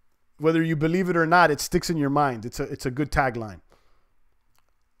 Whether you believe it or not, it sticks in your mind. It's a good tagline.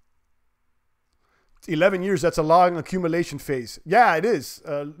 11 years, that's a long accumulation phase. Yeah, it is.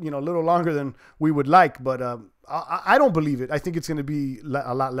 You know, a little longer than we would like, but I don't believe it. I think it's going to be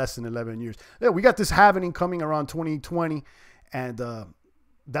a lot less than 11 years. Yeah, we got this halving coming around 2020, and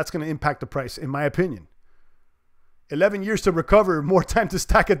that's going to impact the price, in my opinion. 11 years to recover, more time to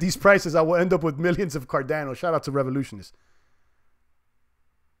stack at these prices. I will end up with millions of Cardano. Shout out to Revolutionists.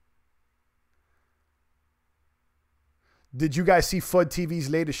 Did you guys see FUD TV's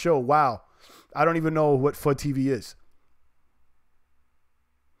latest show? Wow. I don't even know what FUD TV is.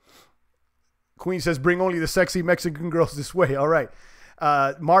 Queen says, bring only the sexy Mexican girls this way. All right.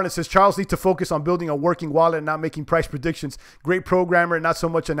 Marlon says, Charles needs to focus on building a working wallet and not making price predictions. Great programmer, not so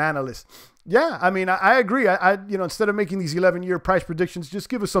much an analyst. Yeah, I mean, I agree. You know, instead of making these 11-year price predictions, just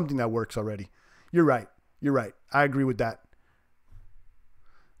give us something that works already. You're right. You're right. I agree with that.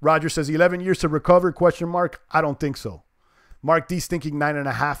 Roger says, 11 years to recover, question mark. I don't think so. Mark D's thinking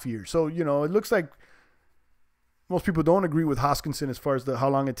 9.5 years. So, you know, it looks like most people don't agree with Hoskinson as far as how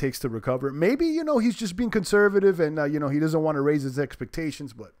long it takes to recover. Maybe, you know, he's just being conservative and, you know, he doesn't want to raise his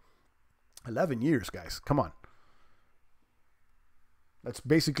expectations. But 11 years, guys. Come on. That's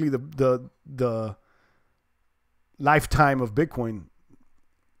basically the lifetime of Bitcoin.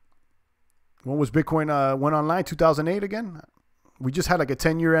 When was Bitcoin went online? 2008 again? We just had like a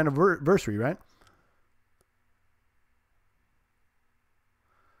 10-year anniversary, right?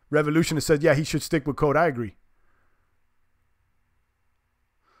 Revolutionist said, yeah, he should stick with code. I agree.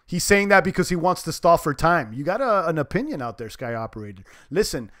 He's saying that because he wants to stall for time. You got an opinion out there, Sky Operator.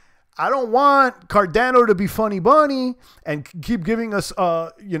 Listen, I don't want Cardano to be funny bunny and keep giving us,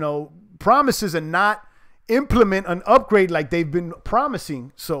 you know, promises and not implement an upgrade like they've been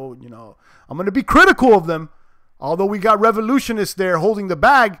promising. So, you know, I'm going to be critical of them. Although we got Revolutionists there holding the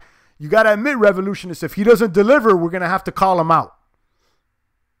bag, you got to admit, Revolutionists, if he doesn't deliver, we're going to have to call him out.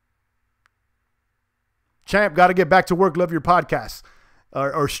 Champ, got to get back to work. Love your podcast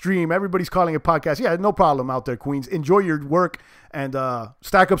or stream. Everybody's calling it podcast. Yeah, no problem out there, Queens. Enjoy your work and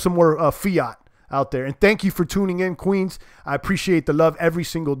stack up some more fiat out there. And thank you for tuning in, Queens. I appreciate the love every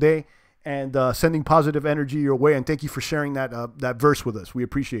single day and sending positive energy your way. And thank you for sharing that verse with us. We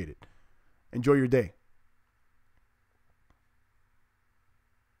appreciate it. Enjoy your day.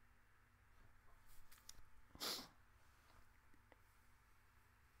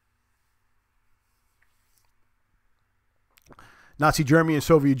 Nazi Germany and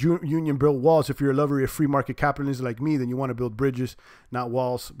Soviet Union built walls. If you're a lover of free market capitalism like me, then you want to build bridges, not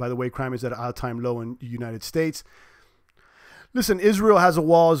walls. By the way, crime is at an all-time low in the United States. Listen, Israel has a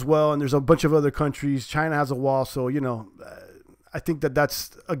wall as well, and there's a bunch of other countries. China has a wall, so, you know, I think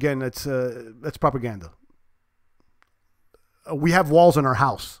that's again, that's propaganda. We have walls in our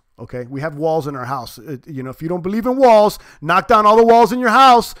house, okay? We have walls in our house. You know, if you don't believe in walls, knock down all the walls in your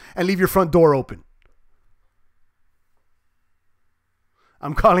house and leave your front door open.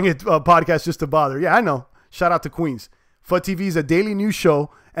 I'm calling it a podcast just to bother. Yeah, I know. Shout out to Queens. FUD TV is a daily news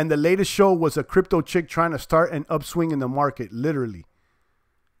show, and the latest show was a crypto chick trying to start an upswing in the market, literally.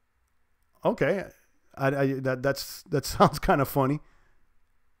 Okay. That sounds kind of funny.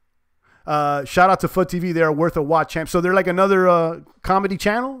 Shout out to Foot TV. They are worth a watch, champ. So they're like another comedy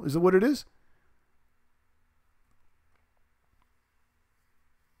channel. Is it what it is?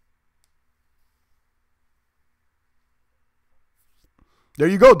 There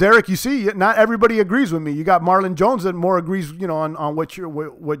you go, Derek. You see, not everybody agrees with me. You got Marlon Jones that more agrees, you know, on what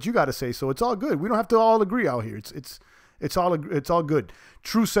you got to say. So it's all good. We don't have to all agree out here. It's all good.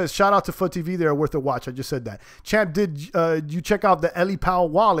 True says, shout out to Foot TV. They're worth a watch. I just said that. Champ, did you check out the Ellie Powell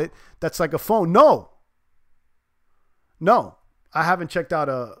wallet? That's like a phone. No, I haven't checked out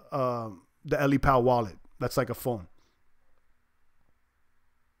the Ellie Powell wallet. That's like a phone.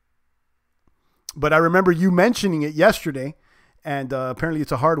 But I remember you mentioning it yesterday. And apparently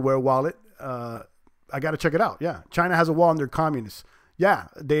it's a hardware wallet. I got to check it out. Yeah. China has a wall and they're communists. Yeah,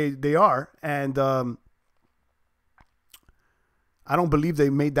 they are. And I don't believe they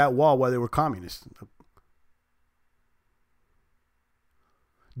made that wall while they were communists.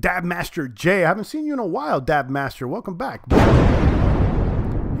 Dab Master J. I haven't seen you in a while, Dab Master. Welcome back.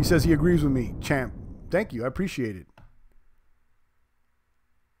 He says he agrees with me. Champ. Thank you. I appreciate it.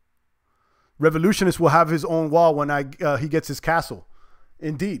 Revolutionist will have his own wall when he gets his castle.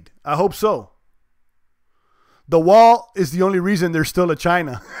 Indeed. I hope so. The wall is the only reason there's still a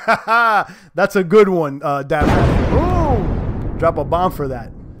China. That's a good one, Dab. Ooh, drop a bomb for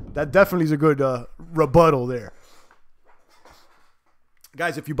that. That definitely is a good rebuttal there.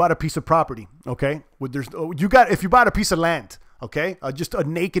 Guys, if you bought a piece of property, okay, if you bought a piece of land, okay, just a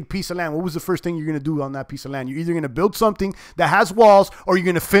naked piece of land, what was the first thing you're going to do on that piece of land? You're either going to build something that has walls or you're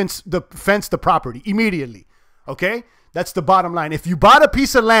going to fence the property immediately, okay? That's the bottom line. If you bought a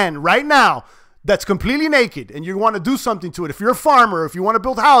piece of land right now that's completely naked and you want to do something to it, if you're a farmer, if you want to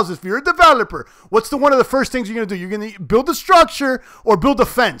build houses, if you're a developer, what's one of the first things you're going to do? You're going to build a structure or build a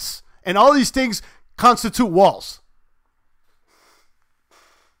fence, and all these things constitute walls.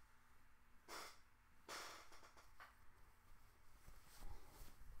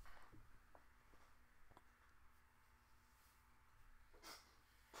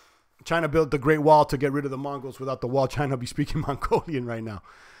 China built the Great Wall to get rid of the Mongols. Without the wall, China would be speaking Mongolian right now.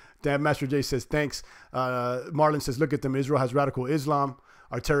 Damn, Master J says, thanks. Marlon says, look at them. Israel has radical Islam.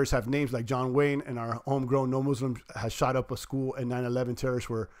 Our terrorists have names like John Wayne, and our homegrown no Muslim has shot up a school, and 9/11 terrorists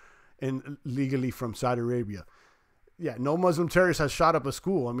were illegally from Saudi Arabia. Yeah, no Muslim terrorist has shot up a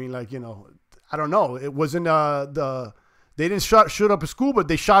school. I mean, like, you know, I don't know. It wasn't they didn't shoot up a school, but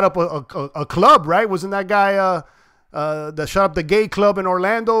they shot up a club, right? Wasn't that guy that shot up the gay club in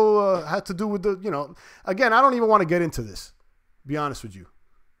Orlando had to do with the, you know, again, I don't even want to get into this, be honest with you.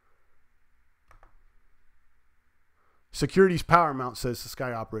 Security's paramount, says the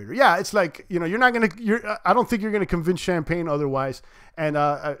Sky Operator. Yeah, it's like, you know, I don't think you're going to convince Champagne otherwise. And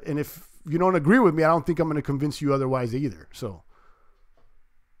if you don't agree with me, I don't think I'm going to convince you otherwise either. So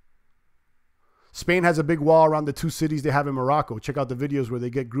Spain has a big wall around the two cities they have in Morocco. Check out the videos where they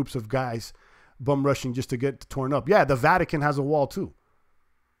get groups of guys bum rushing just to get torn up. Yeah, the Vatican has a wall too.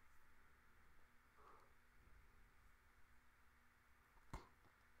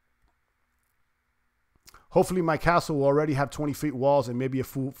 Hopefully my castle will already have 20 feet walls and maybe a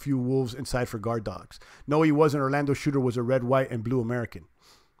few wolves inside for guard dogs. No, he wasn't. Orlando Shooter was a red, white, and blue American.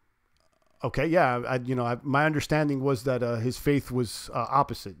 Okay, yeah, my understanding was that his faith was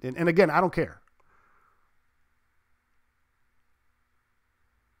opposite. And again, I don't care.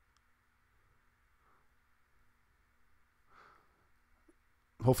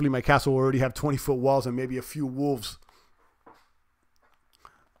 Hopefully my castle will already have 20-foot walls and maybe a few wolves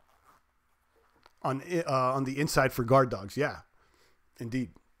on the inside for guard dogs. Yeah,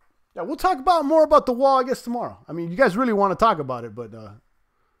 indeed. Yeah, we'll talk more about the wall, I guess, tomorrow. I mean, you guys really want to talk about it, but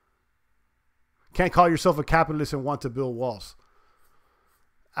can't call yourself a capitalist and want to build walls.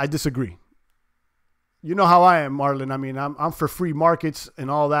 I disagree. You know how I am, Marlon. I mean, I'm for free markets and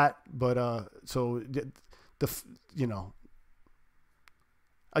all that, but so you know.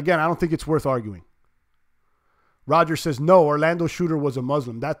 Again, I don't think it's worth arguing. Roger says, no, Orlando Shooter was a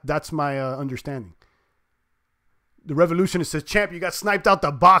Muslim. That's my understanding. The Revolutionist says, champ, you got sniped out the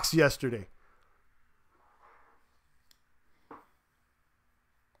box yesterday.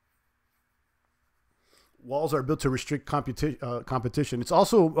 Walls are built to restrict competition. It's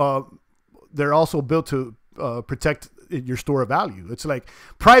also, they're also built to protect your store of value. It's like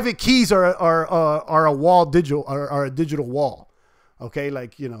private keys are a wall are a digital wall. Okay,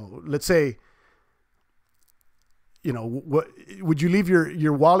 like, you know, let's say, you know, what would you leave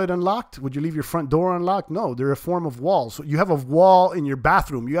your wallet unlocked? Would you leave your front door unlocked? No, they're a form of walls. So you have a wall in your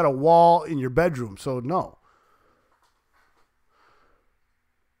bathroom. You got a wall in your bedroom. So no.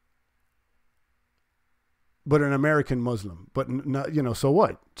 but an American Muslim. But, you know, so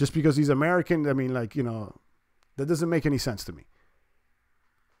what? Just because he's American, I mean, like, you know, that doesn't make any sense to me.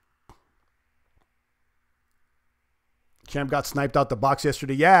 Champ got sniped out the box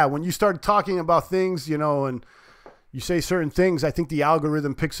yesterday. Yeah, when you start talking about things, you know, and you say certain things, I think the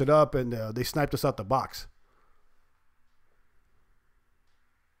algorithm picks it up, and they sniped us out the box.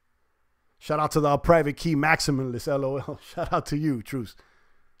 Shout out to the private key maximalist, LOL. Shout out to you, Truce.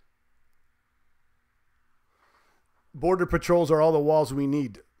 Border patrols are all the walls we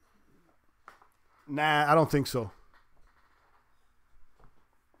need. Nah, I don't think so.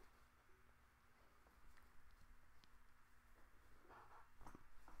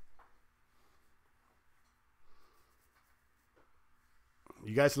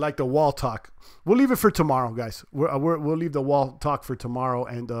 You guys like the wall talk? We'll leave it for tomorrow, guys. We'll leave the wall talk for tomorrow,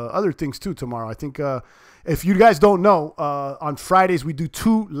 and other things too tomorrow. I think if you guys don't know, on Fridays we do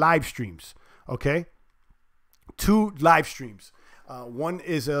 2 live streams. Okay, 2 live streams. One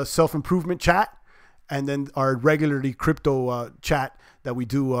is a self-improvement chat, and then our regularly crypto chat that we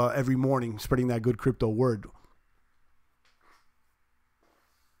do every morning, spreading that good crypto word.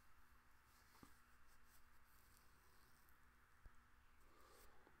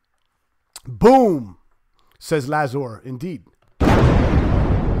 Boom, says Lazor. Indeed.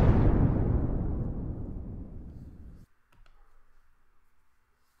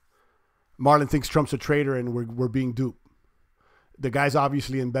 Marlon thinks Trump's a traitor and we're being duped. The guy's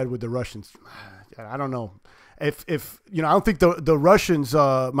obviously in bed with the Russians. I don't know. If you know, I don't think the Russians,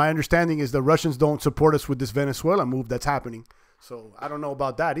 my understanding is the Russians don't support us with this Venezuela move that's happening. So I don't know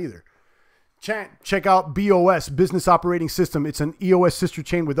about that either. Check out BOS, Business Operating System. It's an EOS sister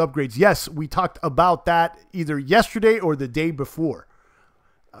chain with upgrades. Yes, we talked about that either yesterday or the day before.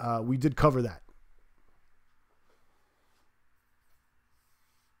 We did cover that.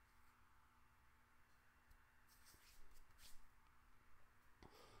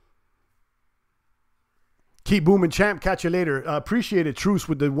 Keep booming, champ. Catch you later. Appreciate it. Truce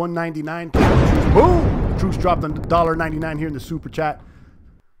with the $1.99. Boom! Truce dropped $1.99 here in the super chat.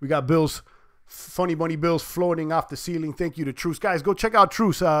 We got bills. Funny money bills floating off the ceiling. Thank you to Truce. Guys, go check out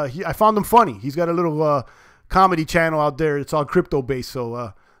Truce. I found him funny. He's got a little comedy channel out there. It's all crypto based.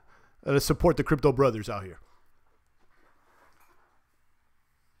 So let's support the crypto brothers out here.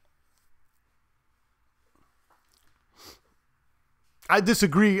 I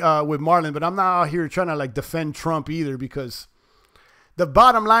disagree with Marlon, but I'm not out here trying to like defend Trump either, because the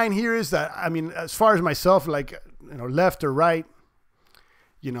bottom line here is that, I mean, as far as myself, like, you know, left or right,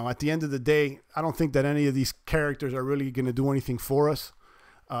 you know, at the end of the day, I don't think that any of these characters are really going to do anything for us.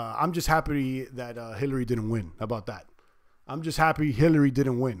 I'm just happy that Hillary didn't win. How about that? I'm just happy Hillary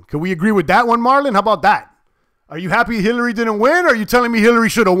didn't win. Can we agree with that one, Marlon? How about that? Are you happy Hillary didn't win, or are you telling me Hillary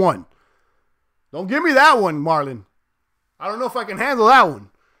should have won? Don't give me that one, Marlon. I don't know if I can handle that one.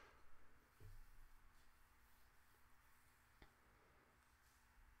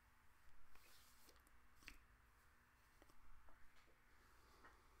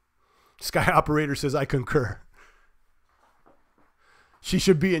 Sky Operator says, I concur. She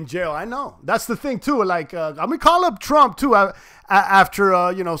should be in jail. I know. That's the thing, too. Like, I'm going to call up Trump, too,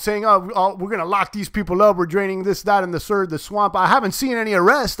 after, you know, saying, oh, we're going to lock these people up. We're draining this, that, and the swamp. I haven't seen any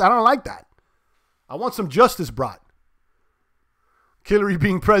arrests. I don't like that. I want some justice brought. Hillary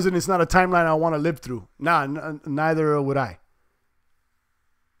being president is not a timeline I want to live through. Nah, neither would I.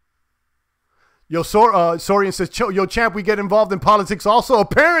 Yo, Sorian says, yo, champ, we get involved in politics also.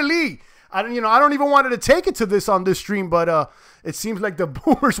 Apparently, I don't even wanted to take it to this on this stream, but it seems like the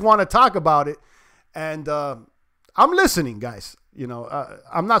boomers want to talk about it, and I'm listening, guys. You know,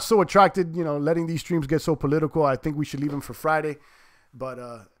 I'm not so attracted, you know, letting these streams get so political. I think we should leave them for Friday,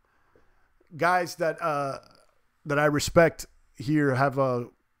 but guys that I respect here have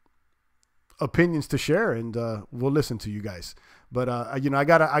opinions to share, and we'll listen to you guys. But you know, I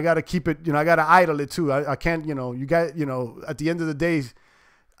gotta keep it. You know, I gotta idle it too. I can't. You know, you guys. You know, at the end of the day,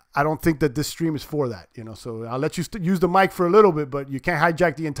 I don't think that this stream is for that. You know, so I'll let you use the mic for a little bit, but you can't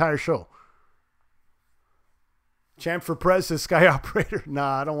hijack the entire show. Champ for Prez says Sky Operator.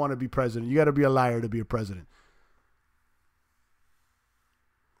 Nah, I don't want to be president. You got to be a liar to be a president.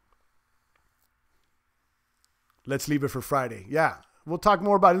 Let's leave it for Friday. Yeah, we'll talk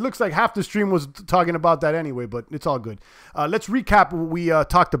more about it. It looks like half the stream was talking about that anyway, but it's all good. Let's recap what we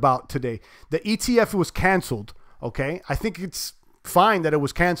talked about today. The ETF was canceled, okay? I think it's fine that it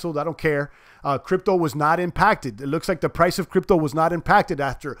was canceled. I don't care. Crypto was not impacted. It looks like the price of crypto was not impacted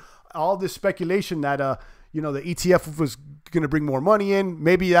after all this speculation that, you know, the ETF was going to bring more money in.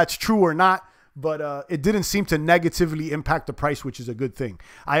 Maybe that's true or not, but it didn't seem to negatively impact the price, which is a good thing.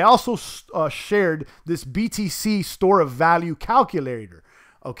 I also shared this BTC store of value calculator.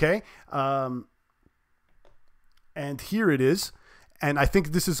 Okay. And here it is. And I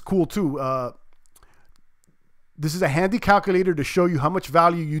think this is cool too. This is a handy calculator to show you how much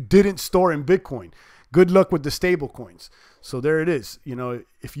value you didn't store in Bitcoin. Good luck with the stable coins. So there it is. You know,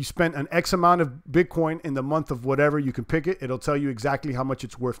 if you spent an X amount of Bitcoin in the month of whatever, you can pick it. It'll tell you exactly how much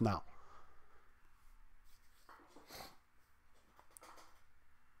it's worth now.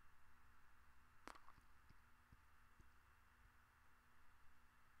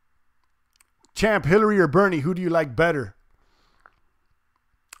 Champ, Hillary or Bernie, who do you like better?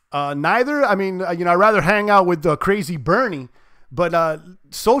 Neither. I mean, you know, I'd rather hang out with the crazy Bernie, but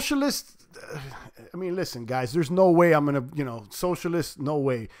socialist. I mean, listen, guys, there's no way I'm going to, you know, socialist, no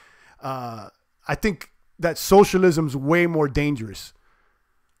way. I think that socialism's way more dangerous.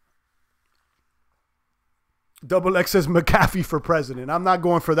 Double X says McAfee for president. I'm not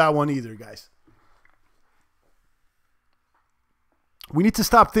going for that one either, guys. We need to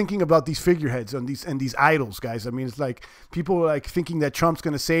stop thinking about these figureheads and these idols, guys. I mean, it's like people are like thinking that Trump's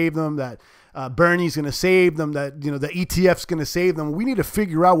going to save them, that Bernie's going to save them, that, you know, the ETF's going to save them. We need to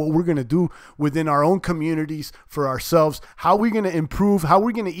figure out what we're going to do within our own communities for ourselves. How are we going to improve? How are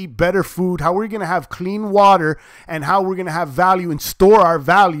we going to eat better food? How are we going to have clean water? And how we're going to have value and store our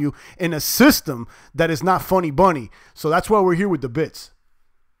value in a system that is not funny bunny. So that's why we're here with the bits.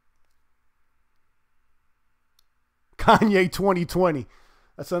 Kanye 2020.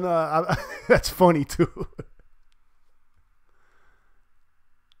 That's that's funny too.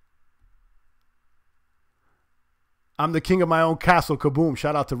 I'm the king of my own castle. Kaboom.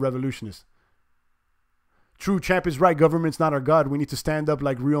 Shout out to Revolutionists. True, Champ is right. Government's not our God. We need to stand up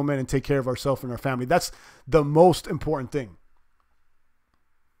like real men and take care of ourselves and our family. That's the most important thing.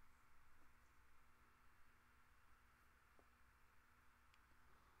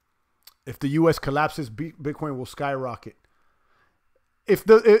 If the U.S. collapses, Bitcoin will skyrocket. If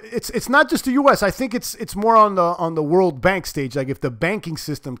it's not just the U.S., I think it's more on the World Bank stage. Like if the banking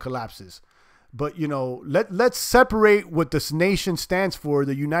system collapses, but you know, let's separate what this nation stands for,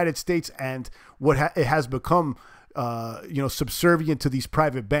 the United States, and what it has become, you know, subservient to these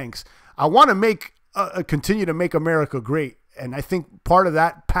private banks. I want to continue to make America great, and I think part of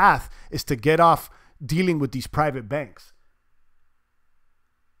that path is to get off dealing with these private banks.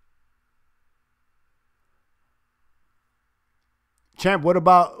 Champ, what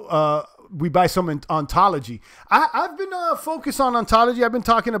about we buy some ontology? I've been focused on ontology. I've been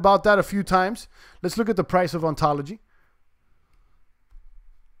talking about that a few times. Let's look at the price of ontology.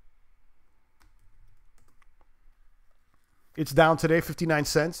 It's down today, 59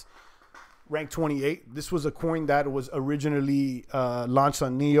 cents, rank 28. This was a coin that was originally launched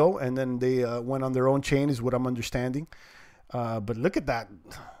on Neo, and then they went on their own chain, is what I'm understanding. But look at that.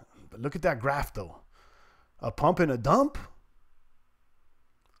 But look at that graph, though. A pump and a dump.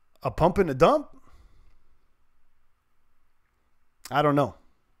 A pump and a dump? I don't know.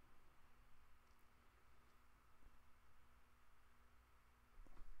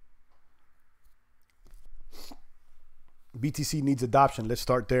 BTC needs adoption. Let's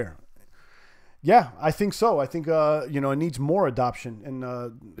start there. Yeah, I think so. I think, you know, it needs more adoption. And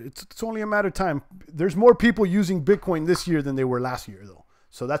it's only a matter of time. There's more people using Bitcoin this year than they were last year, though.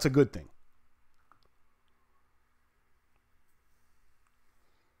 So that's a good thing.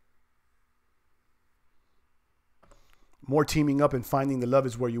 More teaming up and finding the love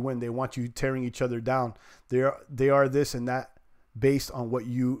is where you win. They want you tearing each other down. They are this and that based on what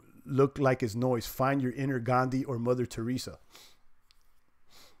you look like is noise. Find your inner Gandhi or Mother Teresa.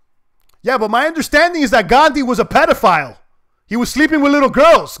 Yeah, but my understanding is that Gandhi was a pedophile. He was sleeping with little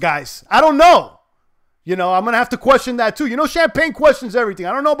girls, guys. I don't know. You know, I'm going to have to question that too. You know, Champagne questions everything.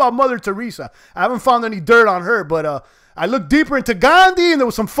 I don't know about Mother Teresa. I haven't found any dirt on her, but I looked deeper into Gandhi and there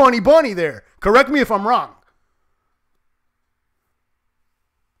was some funny bunny there. Correct me if I'm wrong.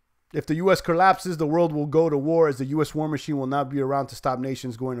 If the U.S. collapses, the world will go to war, as the U.S. war machine will not be around to stop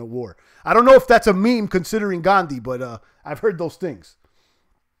nations going to war. I don't know if that's a meme considering Gandhi, but I've heard those things.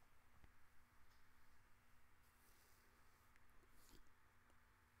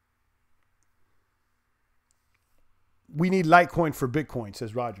 We need Litecoin for Bitcoin,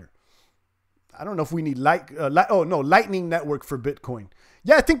 says Roger. I don't know if we need Lightning Network for Bitcoin.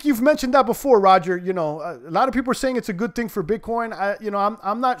 Yeah, I think you've mentioned that before, Roger. You know, a lot of people are saying it's a good thing for Bitcoin.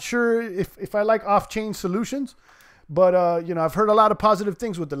 I'm not sure if I like off-chain solutions, but you know, I've heard a lot of positive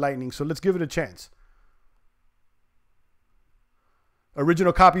things with the Lightning, so let's give it a chance.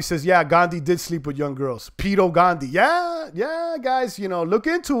 Original copy says, yeah, Gandhi did sleep with young girls. Pedo Gandhi. Yeah, yeah, guys, you know, look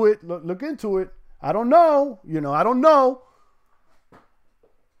into it. Look into it. I don't know. You know, I don't know.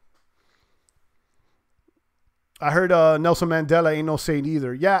 I heard Nelson Mandela ain't no saint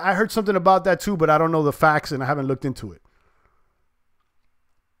either. Yeah, I heard something about that too, but I don't know the facts and I haven't looked into it.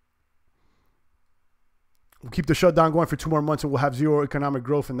 We'll keep the shutdown going for 2 more months and we'll have zero economic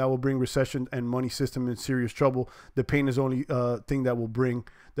growth, and that will bring recession and money system in serious trouble. The pain is the only thing that will bring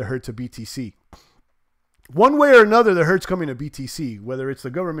the hurt to BTC. One way or another, the hurt's coming to BTC, whether it's the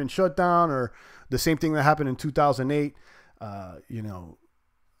government shutdown or the same thing that happened in 2008. You know,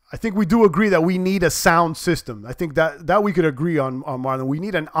 I think we do agree that we need a sound system. I think that we could agree on Marlon. We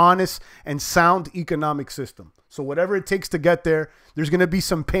need an honest and sound economic system. So whatever it takes to get there, there's going to be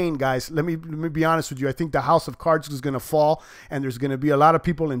some pain, guys. Let me be honest with you. I think the house of cards is going to fall, and there's going to be a lot of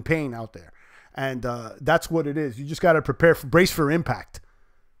people in pain out there. And that's what it is. You just got to prepare, brace for impact.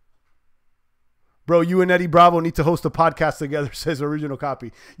 Bro, you and Eddie Bravo need to host a podcast together, says Original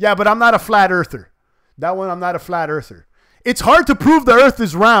Copy. Yeah, but I'm not a flat earther. That one, I'm not a flat earther. It's hard to prove the earth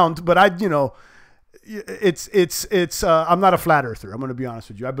is round, but I'm not a flat earther. I'm going to be honest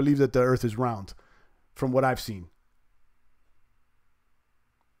with you. I believe that the earth is round from what I've seen.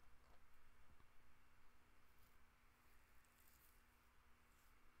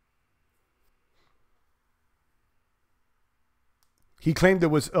 He claimed it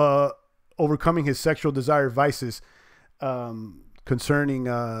was overcoming his sexual desire vices concerning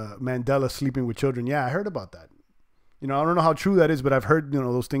Mandela sleeping with children. Yeah, I heard about that. You know, I don't know how true that is, but I've heard, you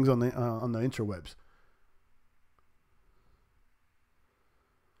know, those things on the interwebs.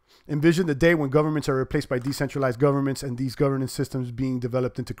 Envision the day when governments are replaced by decentralized governments and these governance systems being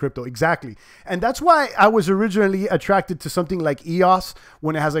developed into crypto. Exactly. And that's why I was originally attracted to something like EOS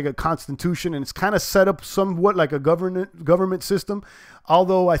when it has like a constitution and it's kind of set up somewhat like a government system.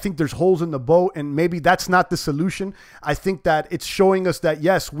 Although I think there's holes in the boat and maybe that's not the solution. I think that it's showing us that,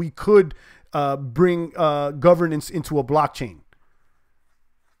 yes, we could bring governance into a blockchain.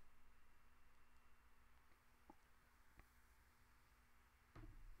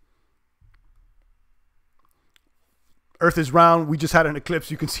 Earth is round. We just had an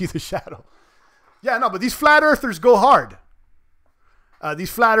eclipse. You can see the shadow. Yeah, no, but these flat earthers go hard. These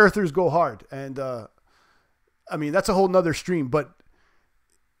flat earthers go hard. And I mean, that's a whole nother stream, but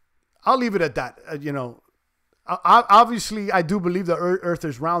I'll leave it at that. You know, obviously I do believe the earth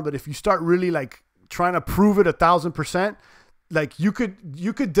is round, but if you start really like trying to prove it 1000%, like you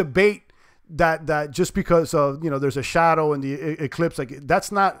could debate that just because of, you know, there's a shadow in the eclipse, like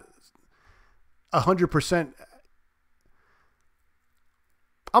that's not 100%.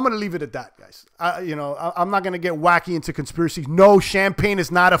 I'm going to leave it at that, guys. You know, I'm not going to get wacky into conspiracies. No, Champagne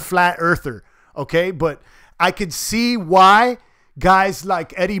is not a flat earther, okay? But I could see why guys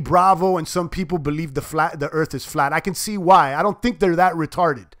like Eddie Bravo and some people believe the earth is flat. I can see why. I don't think they're that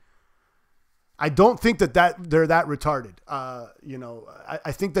retarded. I don't think that they're that retarded. You know,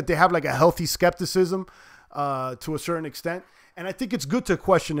 I think that they have like a healthy skepticism to a certain extent. And I think it's good to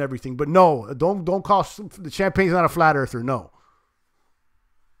question everything. But no, don't call the Champagne's not a flat earther. No.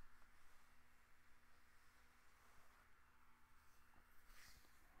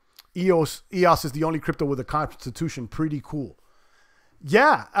 EOS is the only crypto with a constitution. Pretty cool.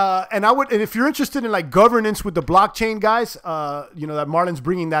 Yeah. And if you're interested in like governance with the blockchain, guys, you know, that Marlon's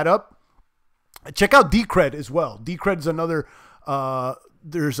bringing that up, check out Decred as well. Decred is another,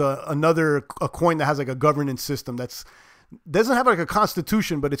 there's another coin that has like a governance system doesn't have like a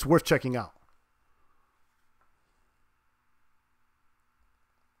constitution, but it's worth checking out.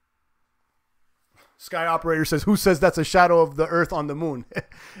 Sky Operator says, who says that's a shadow of the earth on the moon?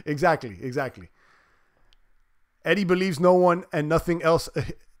 Exactly. Eddie believes no one and nothing else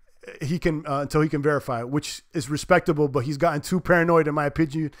he can until he can verify it, which is respectable, but he's gotten too paranoid, in my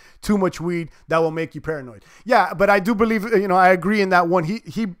opinion. Too much weed, that will make you paranoid. Yeah, but I do believe, you know, I agree in that one.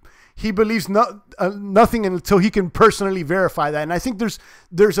 He believes nothing until he can personally verify that. And I think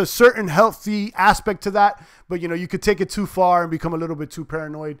there's a certain healthy aspect to that, but, you know, you could take it too far and become a little bit too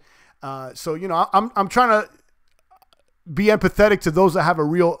paranoid. So, you know, I'm trying to be empathetic to those that have a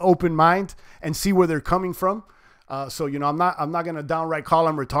real open mind and see where they're coming from. So, you know, I'm not going to downright call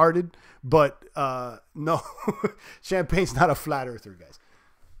them retarded, but no, Champagne's not a flat earther, guys.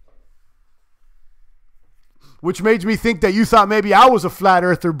 Which made me think that you thought maybe I was a flat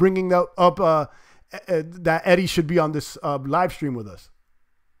earther, bringing up that Eddie should be on this live stream with us.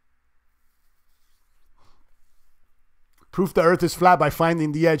 Proof the earth is flat by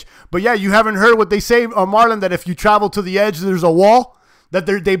finding the edge. But yeah, you haven't heard what they say, Marlon, that if you travel to the edge, there's a wall? That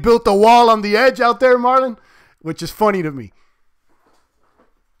they built a wall on the edge out there, Marlon? Which is funny to me.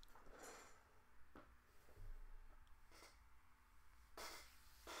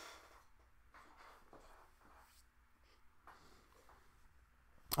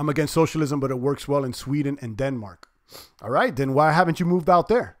 I'm against socialism, but it works well in Sweden and Denmark. All right, then why haven't you moved out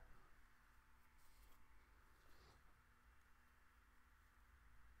there?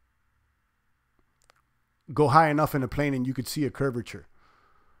 Go high enough in a plane and you could see a curvature.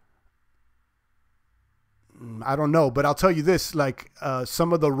 I don't know, but I'll tell you this, like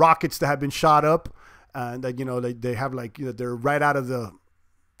some of the rockets that have been shot up, that, you know, they have, like, you know, they're right out of the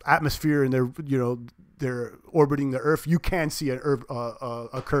atmosphere and they're, you know, they're orbiting the Earth. You can see a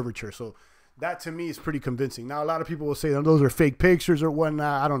curvature. So that to me is pretty convincing. Now, a lot of people will say those are fake pictures or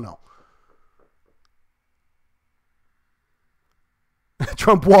whatnot. I don't know.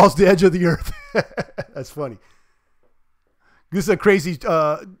 Trump walls the edge of the Earth. That's funny. This is a crazy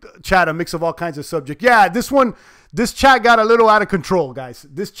chat, a mix of all kinds of subjects. Yeah, this chat got a little out of control, guys.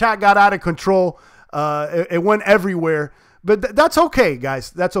 This chat got out of control. It went everywhere. But that's okay, guys.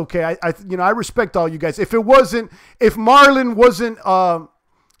 That's okay. I respect all you guys. If Marlon wasn't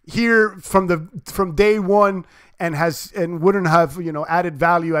here from day one and wouldn't have, you know, added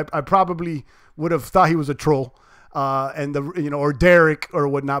value, I probably would have thought he was a troll. Or Derek or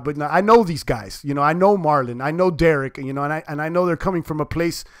whatnot, but no, I know these guys, you know, I know Marlon, I know Derek, you know, and I know they're coming from a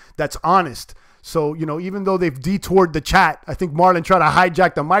place that's honest. So, you know, even though they've detoured the chat, I think Marlon tried to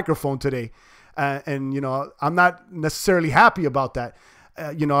hijack the microphone today. And, you know, I'm not necessarily happy about that.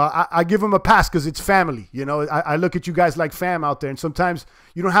 You know, I give them a pass because it's family. You know, I look at you guys like fam out there, and sometimes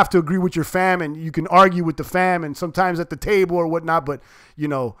you don't have to agree with your fam and you can argue with the fam and sometimes at the table or whatnot. But, you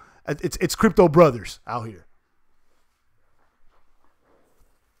know, it's crypto brothers out here.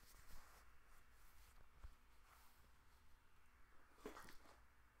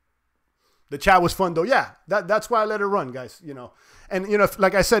 The chat was fun though. Yeah, that's why I let it run, guys. You know, and you know,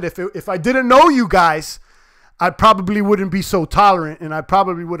 like I said, if I didn't know you guys, I probably wouldn't be so tolerant, and I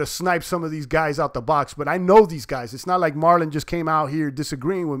probably would have sniped some of these guys out the box. But I know these guys. It's not like Marlon just came out here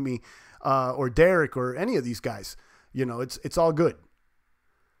disagreeing with me, or Derek or any of these guys. You know, it's all good.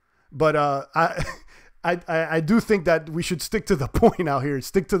 But I do think that we should stick to the point out here.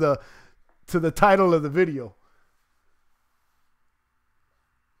 Stick to the title of the video.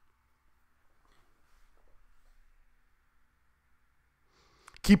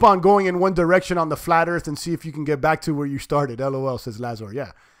 Keep on going in one direction on the flat earth and see if you can get back to where you started. LOL, says Lazar.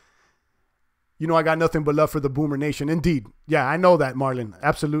 Yeah. You know, I got nothing but love for the Boomer Nation. Indeed. Yeah, I know that, Marlon.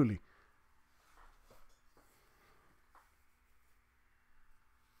 Absolutely.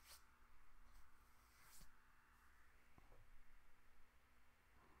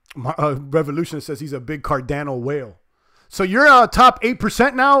 Revolutionist says he's a big Cardano whale. So you're a top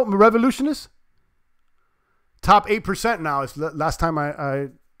 8% now, Revolutionist? Top 8% now. It's last time I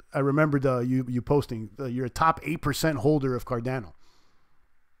remembered you posting. You're a top 8% holder of Cardano.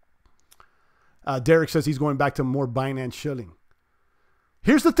 Derek says he's going back to more Binance shilling.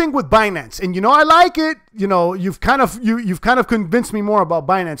 Here's the thing with Binance, and you know I like it. You know you've kind of convinced me more about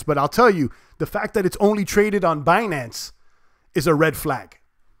Binance, but I'll tell you the fact that it's only traded on Binance is a red flag.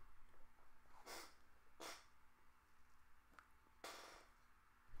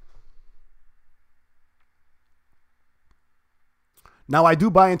 Now, I do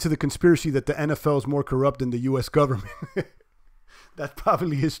buy into the conspiracy that the NFL is more corrupt than the U.S. government. That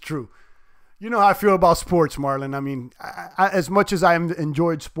probably is true. You know how I feel about sports, Marlon. I mean, as much as I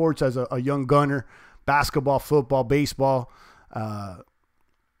enjoyed sports as a young gunner, basketball, football, baseball,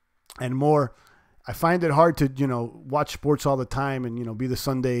 and more, I find it hard to, you know, watch sports all the time and, you know, be the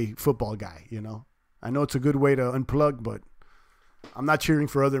Sunday football guy, you know. I know it's a good way to unplug, but I'm not cheering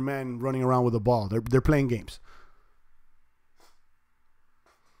for other men running around with a ball. They're playing games.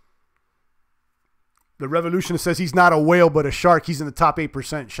 The Revolutionist says he's not a whale but a shark. He's in the top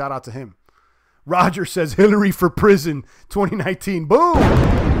 8%. Shout out to him. Roger says Hillary for prison 2019. Boom!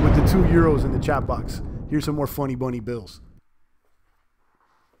 With the 2 euros in the chat box. Here's some more funny bunny bills.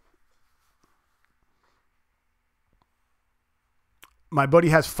 My buddy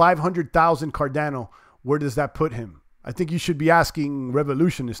has 500,000 Cardano. Where does that put him? I think you should be asking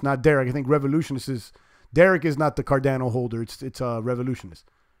Revolutionist, not Derek. I think Revolutionist is... Derek is not the Cardano holder. It's Revolutionist.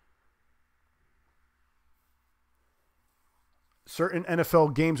 Certain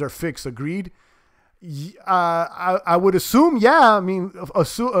NFL games are fixed. Agreed. I would assume, yeah. I mean,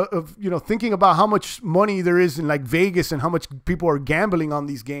 you know, thinking about how much money there is in like Vegas and how much people are gambling on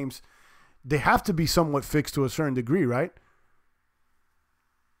these games, they have to be somewhat fixed to a certain degree, right?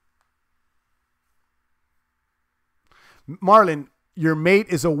 Marlon, your mate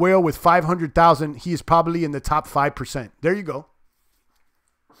is a whale with 500,000. He is probably in the top 5%. There you go.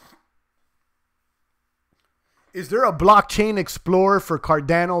 Is there a blockchain explorer for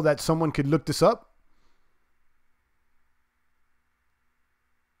Cardano that someone could look this up?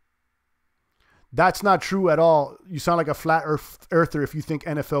 That's not true at all. You sound like a flat earther if you think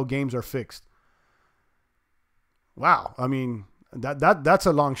NFL games are fixed. Wow. I mean, that's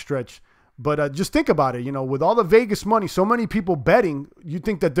a long stretch. But just think about it. You know, with all the Vegas money, so many people betting, you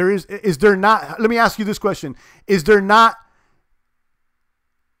think that is there not, let me ask you this question. Is there not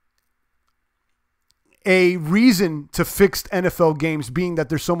a reason to fix NFL games, being that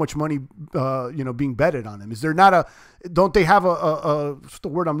there's so much money, being betted on them? Is there not don't they have what's the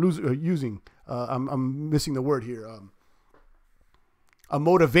word I'm using? I'm missing the word here. A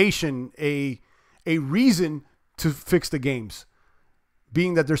motivation, a reason to fix the games,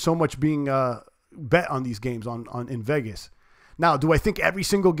 being that there's so much being bet on these games in Vegas. Now, do I think every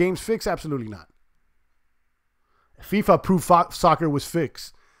single game's fixed? Absolutely not. FIFA Pro Soccer was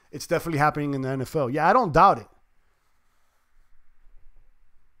fixed. It's definitely happening in the NFL. Yeah, I don't doubt it.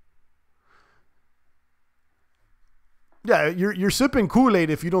 Yeah, you're sipping Kool-Aid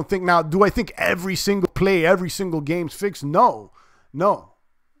if you don't think. Now, do I think every single play, every single game's fixed? No.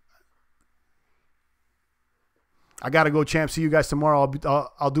 I got to go, champ. See you guys tomorrow.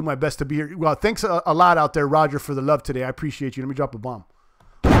 I'll do my best to be here. Well, thanks a lot out there, Roger, for the love today. I appreciate you. Let me drop a bomb.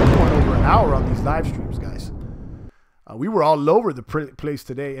 We're going over an hour on these live streams, guys. We were all over the place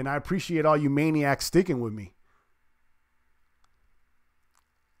today, and I appreciate all you maniacs sticking with me.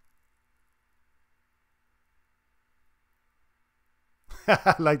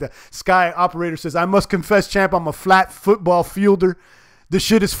 Like that. Sky Operator says, I must confess, champ, I'm a flat football fielder. The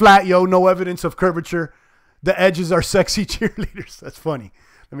shit is flat, yo. No evidence of curvature. The edges are sexy cheerleaders. That's funny.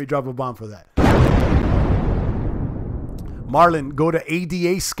 Let me drop a bomb for that. Marlon, go to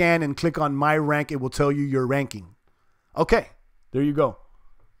ADA scan and click on my rank. It will tell you your ranking. Okay, there you go.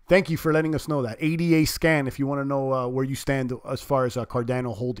 Thank you for letting us know that. ADA scan if you want to know where you stand as far as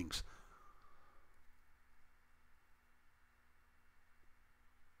Cardano holdings.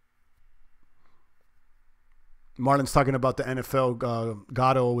 Marlon's talking about the NFL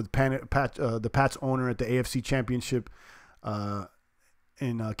Gatto with the Pats owner at the AFC Championship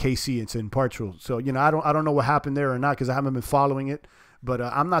in KC. It's in Portugal. So, you know, I don't know what happened there or not because I haven't been following it. But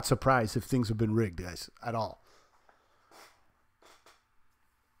I'm not surprised if things have been rigged, guys, at all.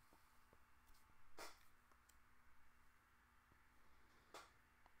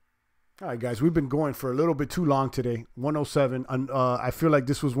 All right, guys, we've been going for a little bit too long today. 107. I feel like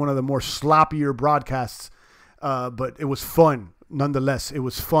this was one of the more sloppier broadcasts, but it was fun. Nonetheless, it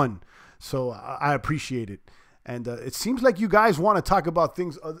was fun. So I appreciate it. And it seems like you guys want to talk about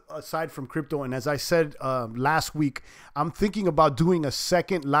things aside from crypto. And as I said last week, I'm thinking about doing a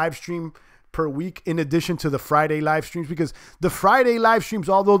second live stream per week in addition to the Friday live streams, because the Friday live streams,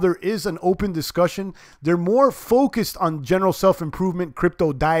 although there is an open discussion, they're more focused on general self-improvement,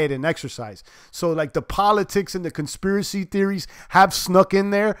 crypto, diet, and exercise. So like the politics and the conspiracy theories have snuck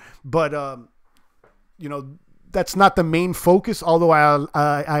in there, but you know, that's not the main focus, although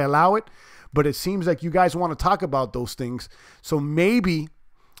I allow it. But it seems like you guys want to talk about those things. So maybe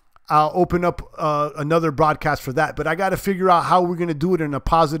I'll open up another broadcast for that. But I got to figure out how we're going to do it in a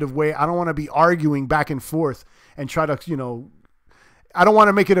positive way. I don't want to be arguing back and forth and try to, you know, I don't want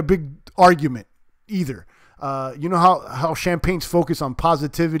to make it a big argument either. You know how Champagne's focus on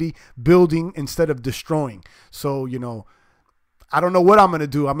positivity, building instead of destroying. So, you know, I don't know what I'm going to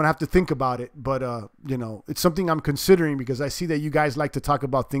do. I'm going to have to think about it. But, you know, it's something I'm considering because I see that you guys like to talk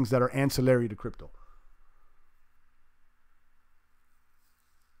about things that are ancillary to crypto.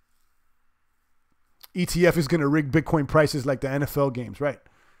 ETF is going to rig Bitcoin prices like the NFL games, right?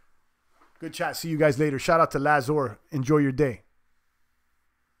 Good chat. See you guys later. Shout out to Lazor. Enjoy your day.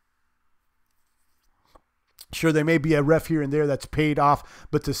 Sure, there may be a ref here and there that's paid off,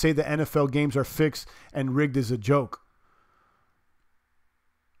 but to say the NFL games are fixed and rigged is a joke.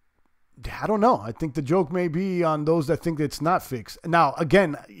 I don't know. I think the joke may be on those that think that it's not fixed. Now,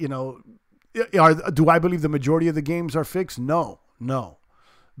 again, you know, do I believe the majority of the games are fixed? No.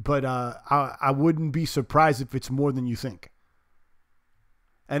 But I wouldn't be surprised if it's more than you think.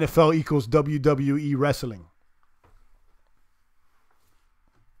 NFL equals WWE wrestling.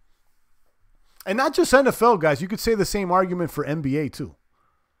 And not just NFL, guys. You could say the same argument for NBA, too.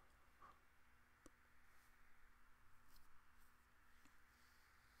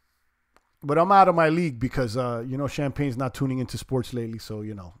 But I'm out of my league because, you know, Champagne's not tuning into sports lately. So,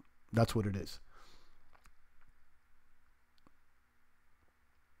 you know, that's what it is.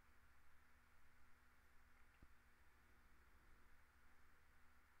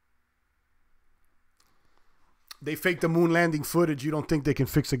 They faked the moon landing footage. You don't think they can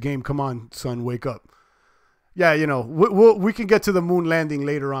fix a game? Come on, son, wake up. Yeah, you know, we can get to the moon landing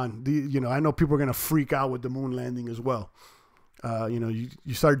later on. You know, I know people are going to freak out with the moon landing as well. You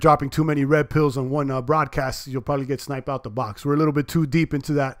start dropping too many red pills on one broadcast, you'll probably get sniped out the box. We're a little bit too deep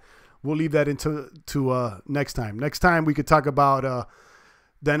into that. We'll leave that into next time. Next time we could talk about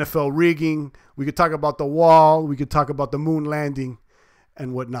the NFL rigging. We could talk about the wall. We could talk about the moon landing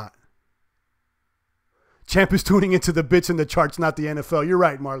and whatnot. Champ is tuning into the bits and the charts, not the NFL. You're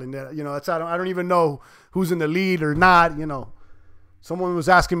right, Marlon. I don't even know who's in the lead or not. Someone was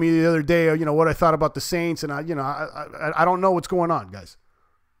asking me the other day, what I thought about the Saints, and I don't know what's going on, guys.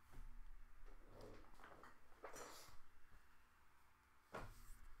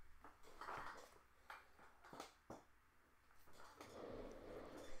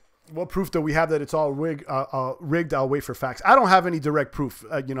 What proof do we have that it's all rigged? I'll wait for facts. I don't have any direct proof.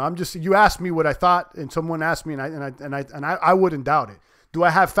 You asked me what I thought, and someone asked me, and I wouldn't doubt it. Do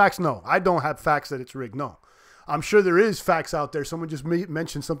I have facts? No, I don't have facts that it's rigged. No, I'm sure there is facts out there. Someone just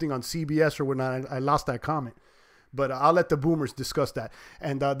mentioned something on CBS or whatnot. I lost that comment, but I'll let the boomers discuss that.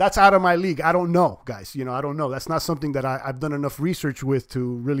 And that's out of my league. I don't know, guys. I don't know. That's not something that I've done enough research with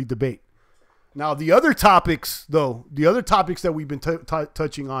to really debate. Now, the other topics, though, that we've been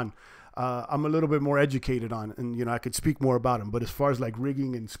touching on, I'm a little bit more educated on, and, I could speak more about them. But as far as like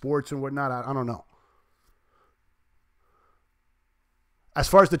rigging and sports and whatnot, I don't know. As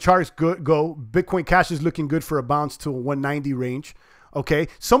far as the charts go, Bitcoin Cash is looking good for a bounce to a 190 range. Okay.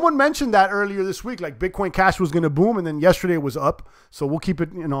 Someone mentioned that earlier this week, like Bitcoin Cash was going to boom, and then yesterday it was up. So we'll keep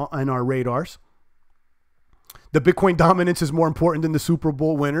it in our radars. The Bitcoin dominance is more important than the Super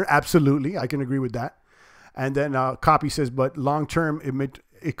Bowl winner. Absolutely. I can agree with that. And then Copy says, but long term,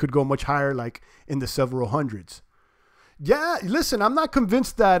 it could go much higher, like in the several hundreds. Yeah, listen, I'm not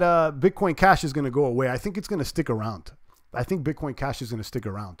convinced that Bitcoin Cash is going to go away. I think it's going to stick around. I think Bitcoin Cash is going to stick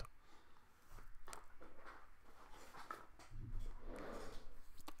around.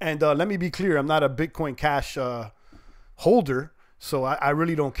 And let me be clear, I'm not a Bitcoin Cash holder, so I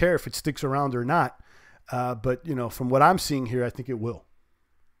really don't care if it sticks around or not. But, from what I'm seeing here, I think it will.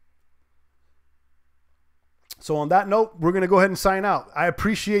 So on that note, we're going to go ahead and sign out. I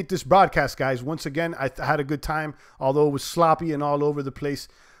appreciate this broadcast, guys. Once again, I had a good time, although it was sloppy and all over the place.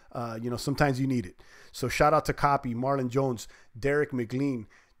 Sometimes you need it. So shout out to Copy, Marlon Jones, Derek McLean,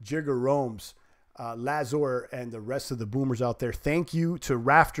 Jigger Romes, Lazor, and the rest of the boomers out there. Thank you to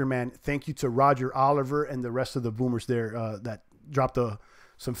Rafterman. Thank you to Roger Oliver and the rest of the boomers there that dropped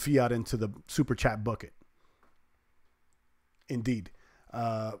some fiat into the super chat bucket. Indeed.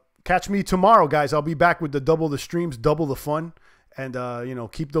 Catch me tomorrow, guys. I'll be back with double the streams, double the fun. And,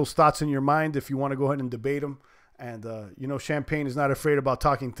 keep those thoughts in your mind if you want to go ahead and debate them. And, Champagne is not afraid about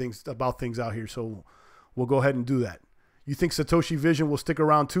talking about things out here. So we'll go ahead and do that. You think Satoshi Vision will stick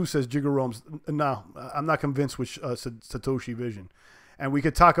around too, says Jigger Romes. No, I'm not convinced with Satoshi Vision. And we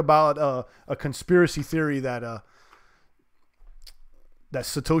could talk about a conspiracy theory that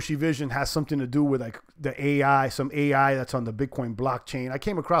Satoshi Vision has something to do with like the AI, some AI that's on the Bitcoin blockchain. I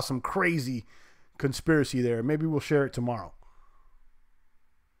came across some crazy conspiracy there. Maybe we'll share it tomorrow.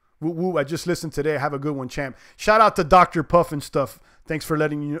 Woo woo, I just listened today. Have a good one, champ. Shout out to Dr. Puff and stuff. Thanks for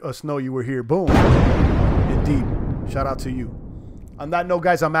letting us know you were here. Boom. Indeed. Shout out to you. On that note,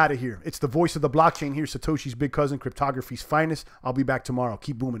 guys, I'm out of here. It's the voice of the blockchain here, Satoshi's big cousin, cryptography's finest. I'll be back tomorrow.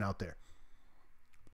 Keep booming out there.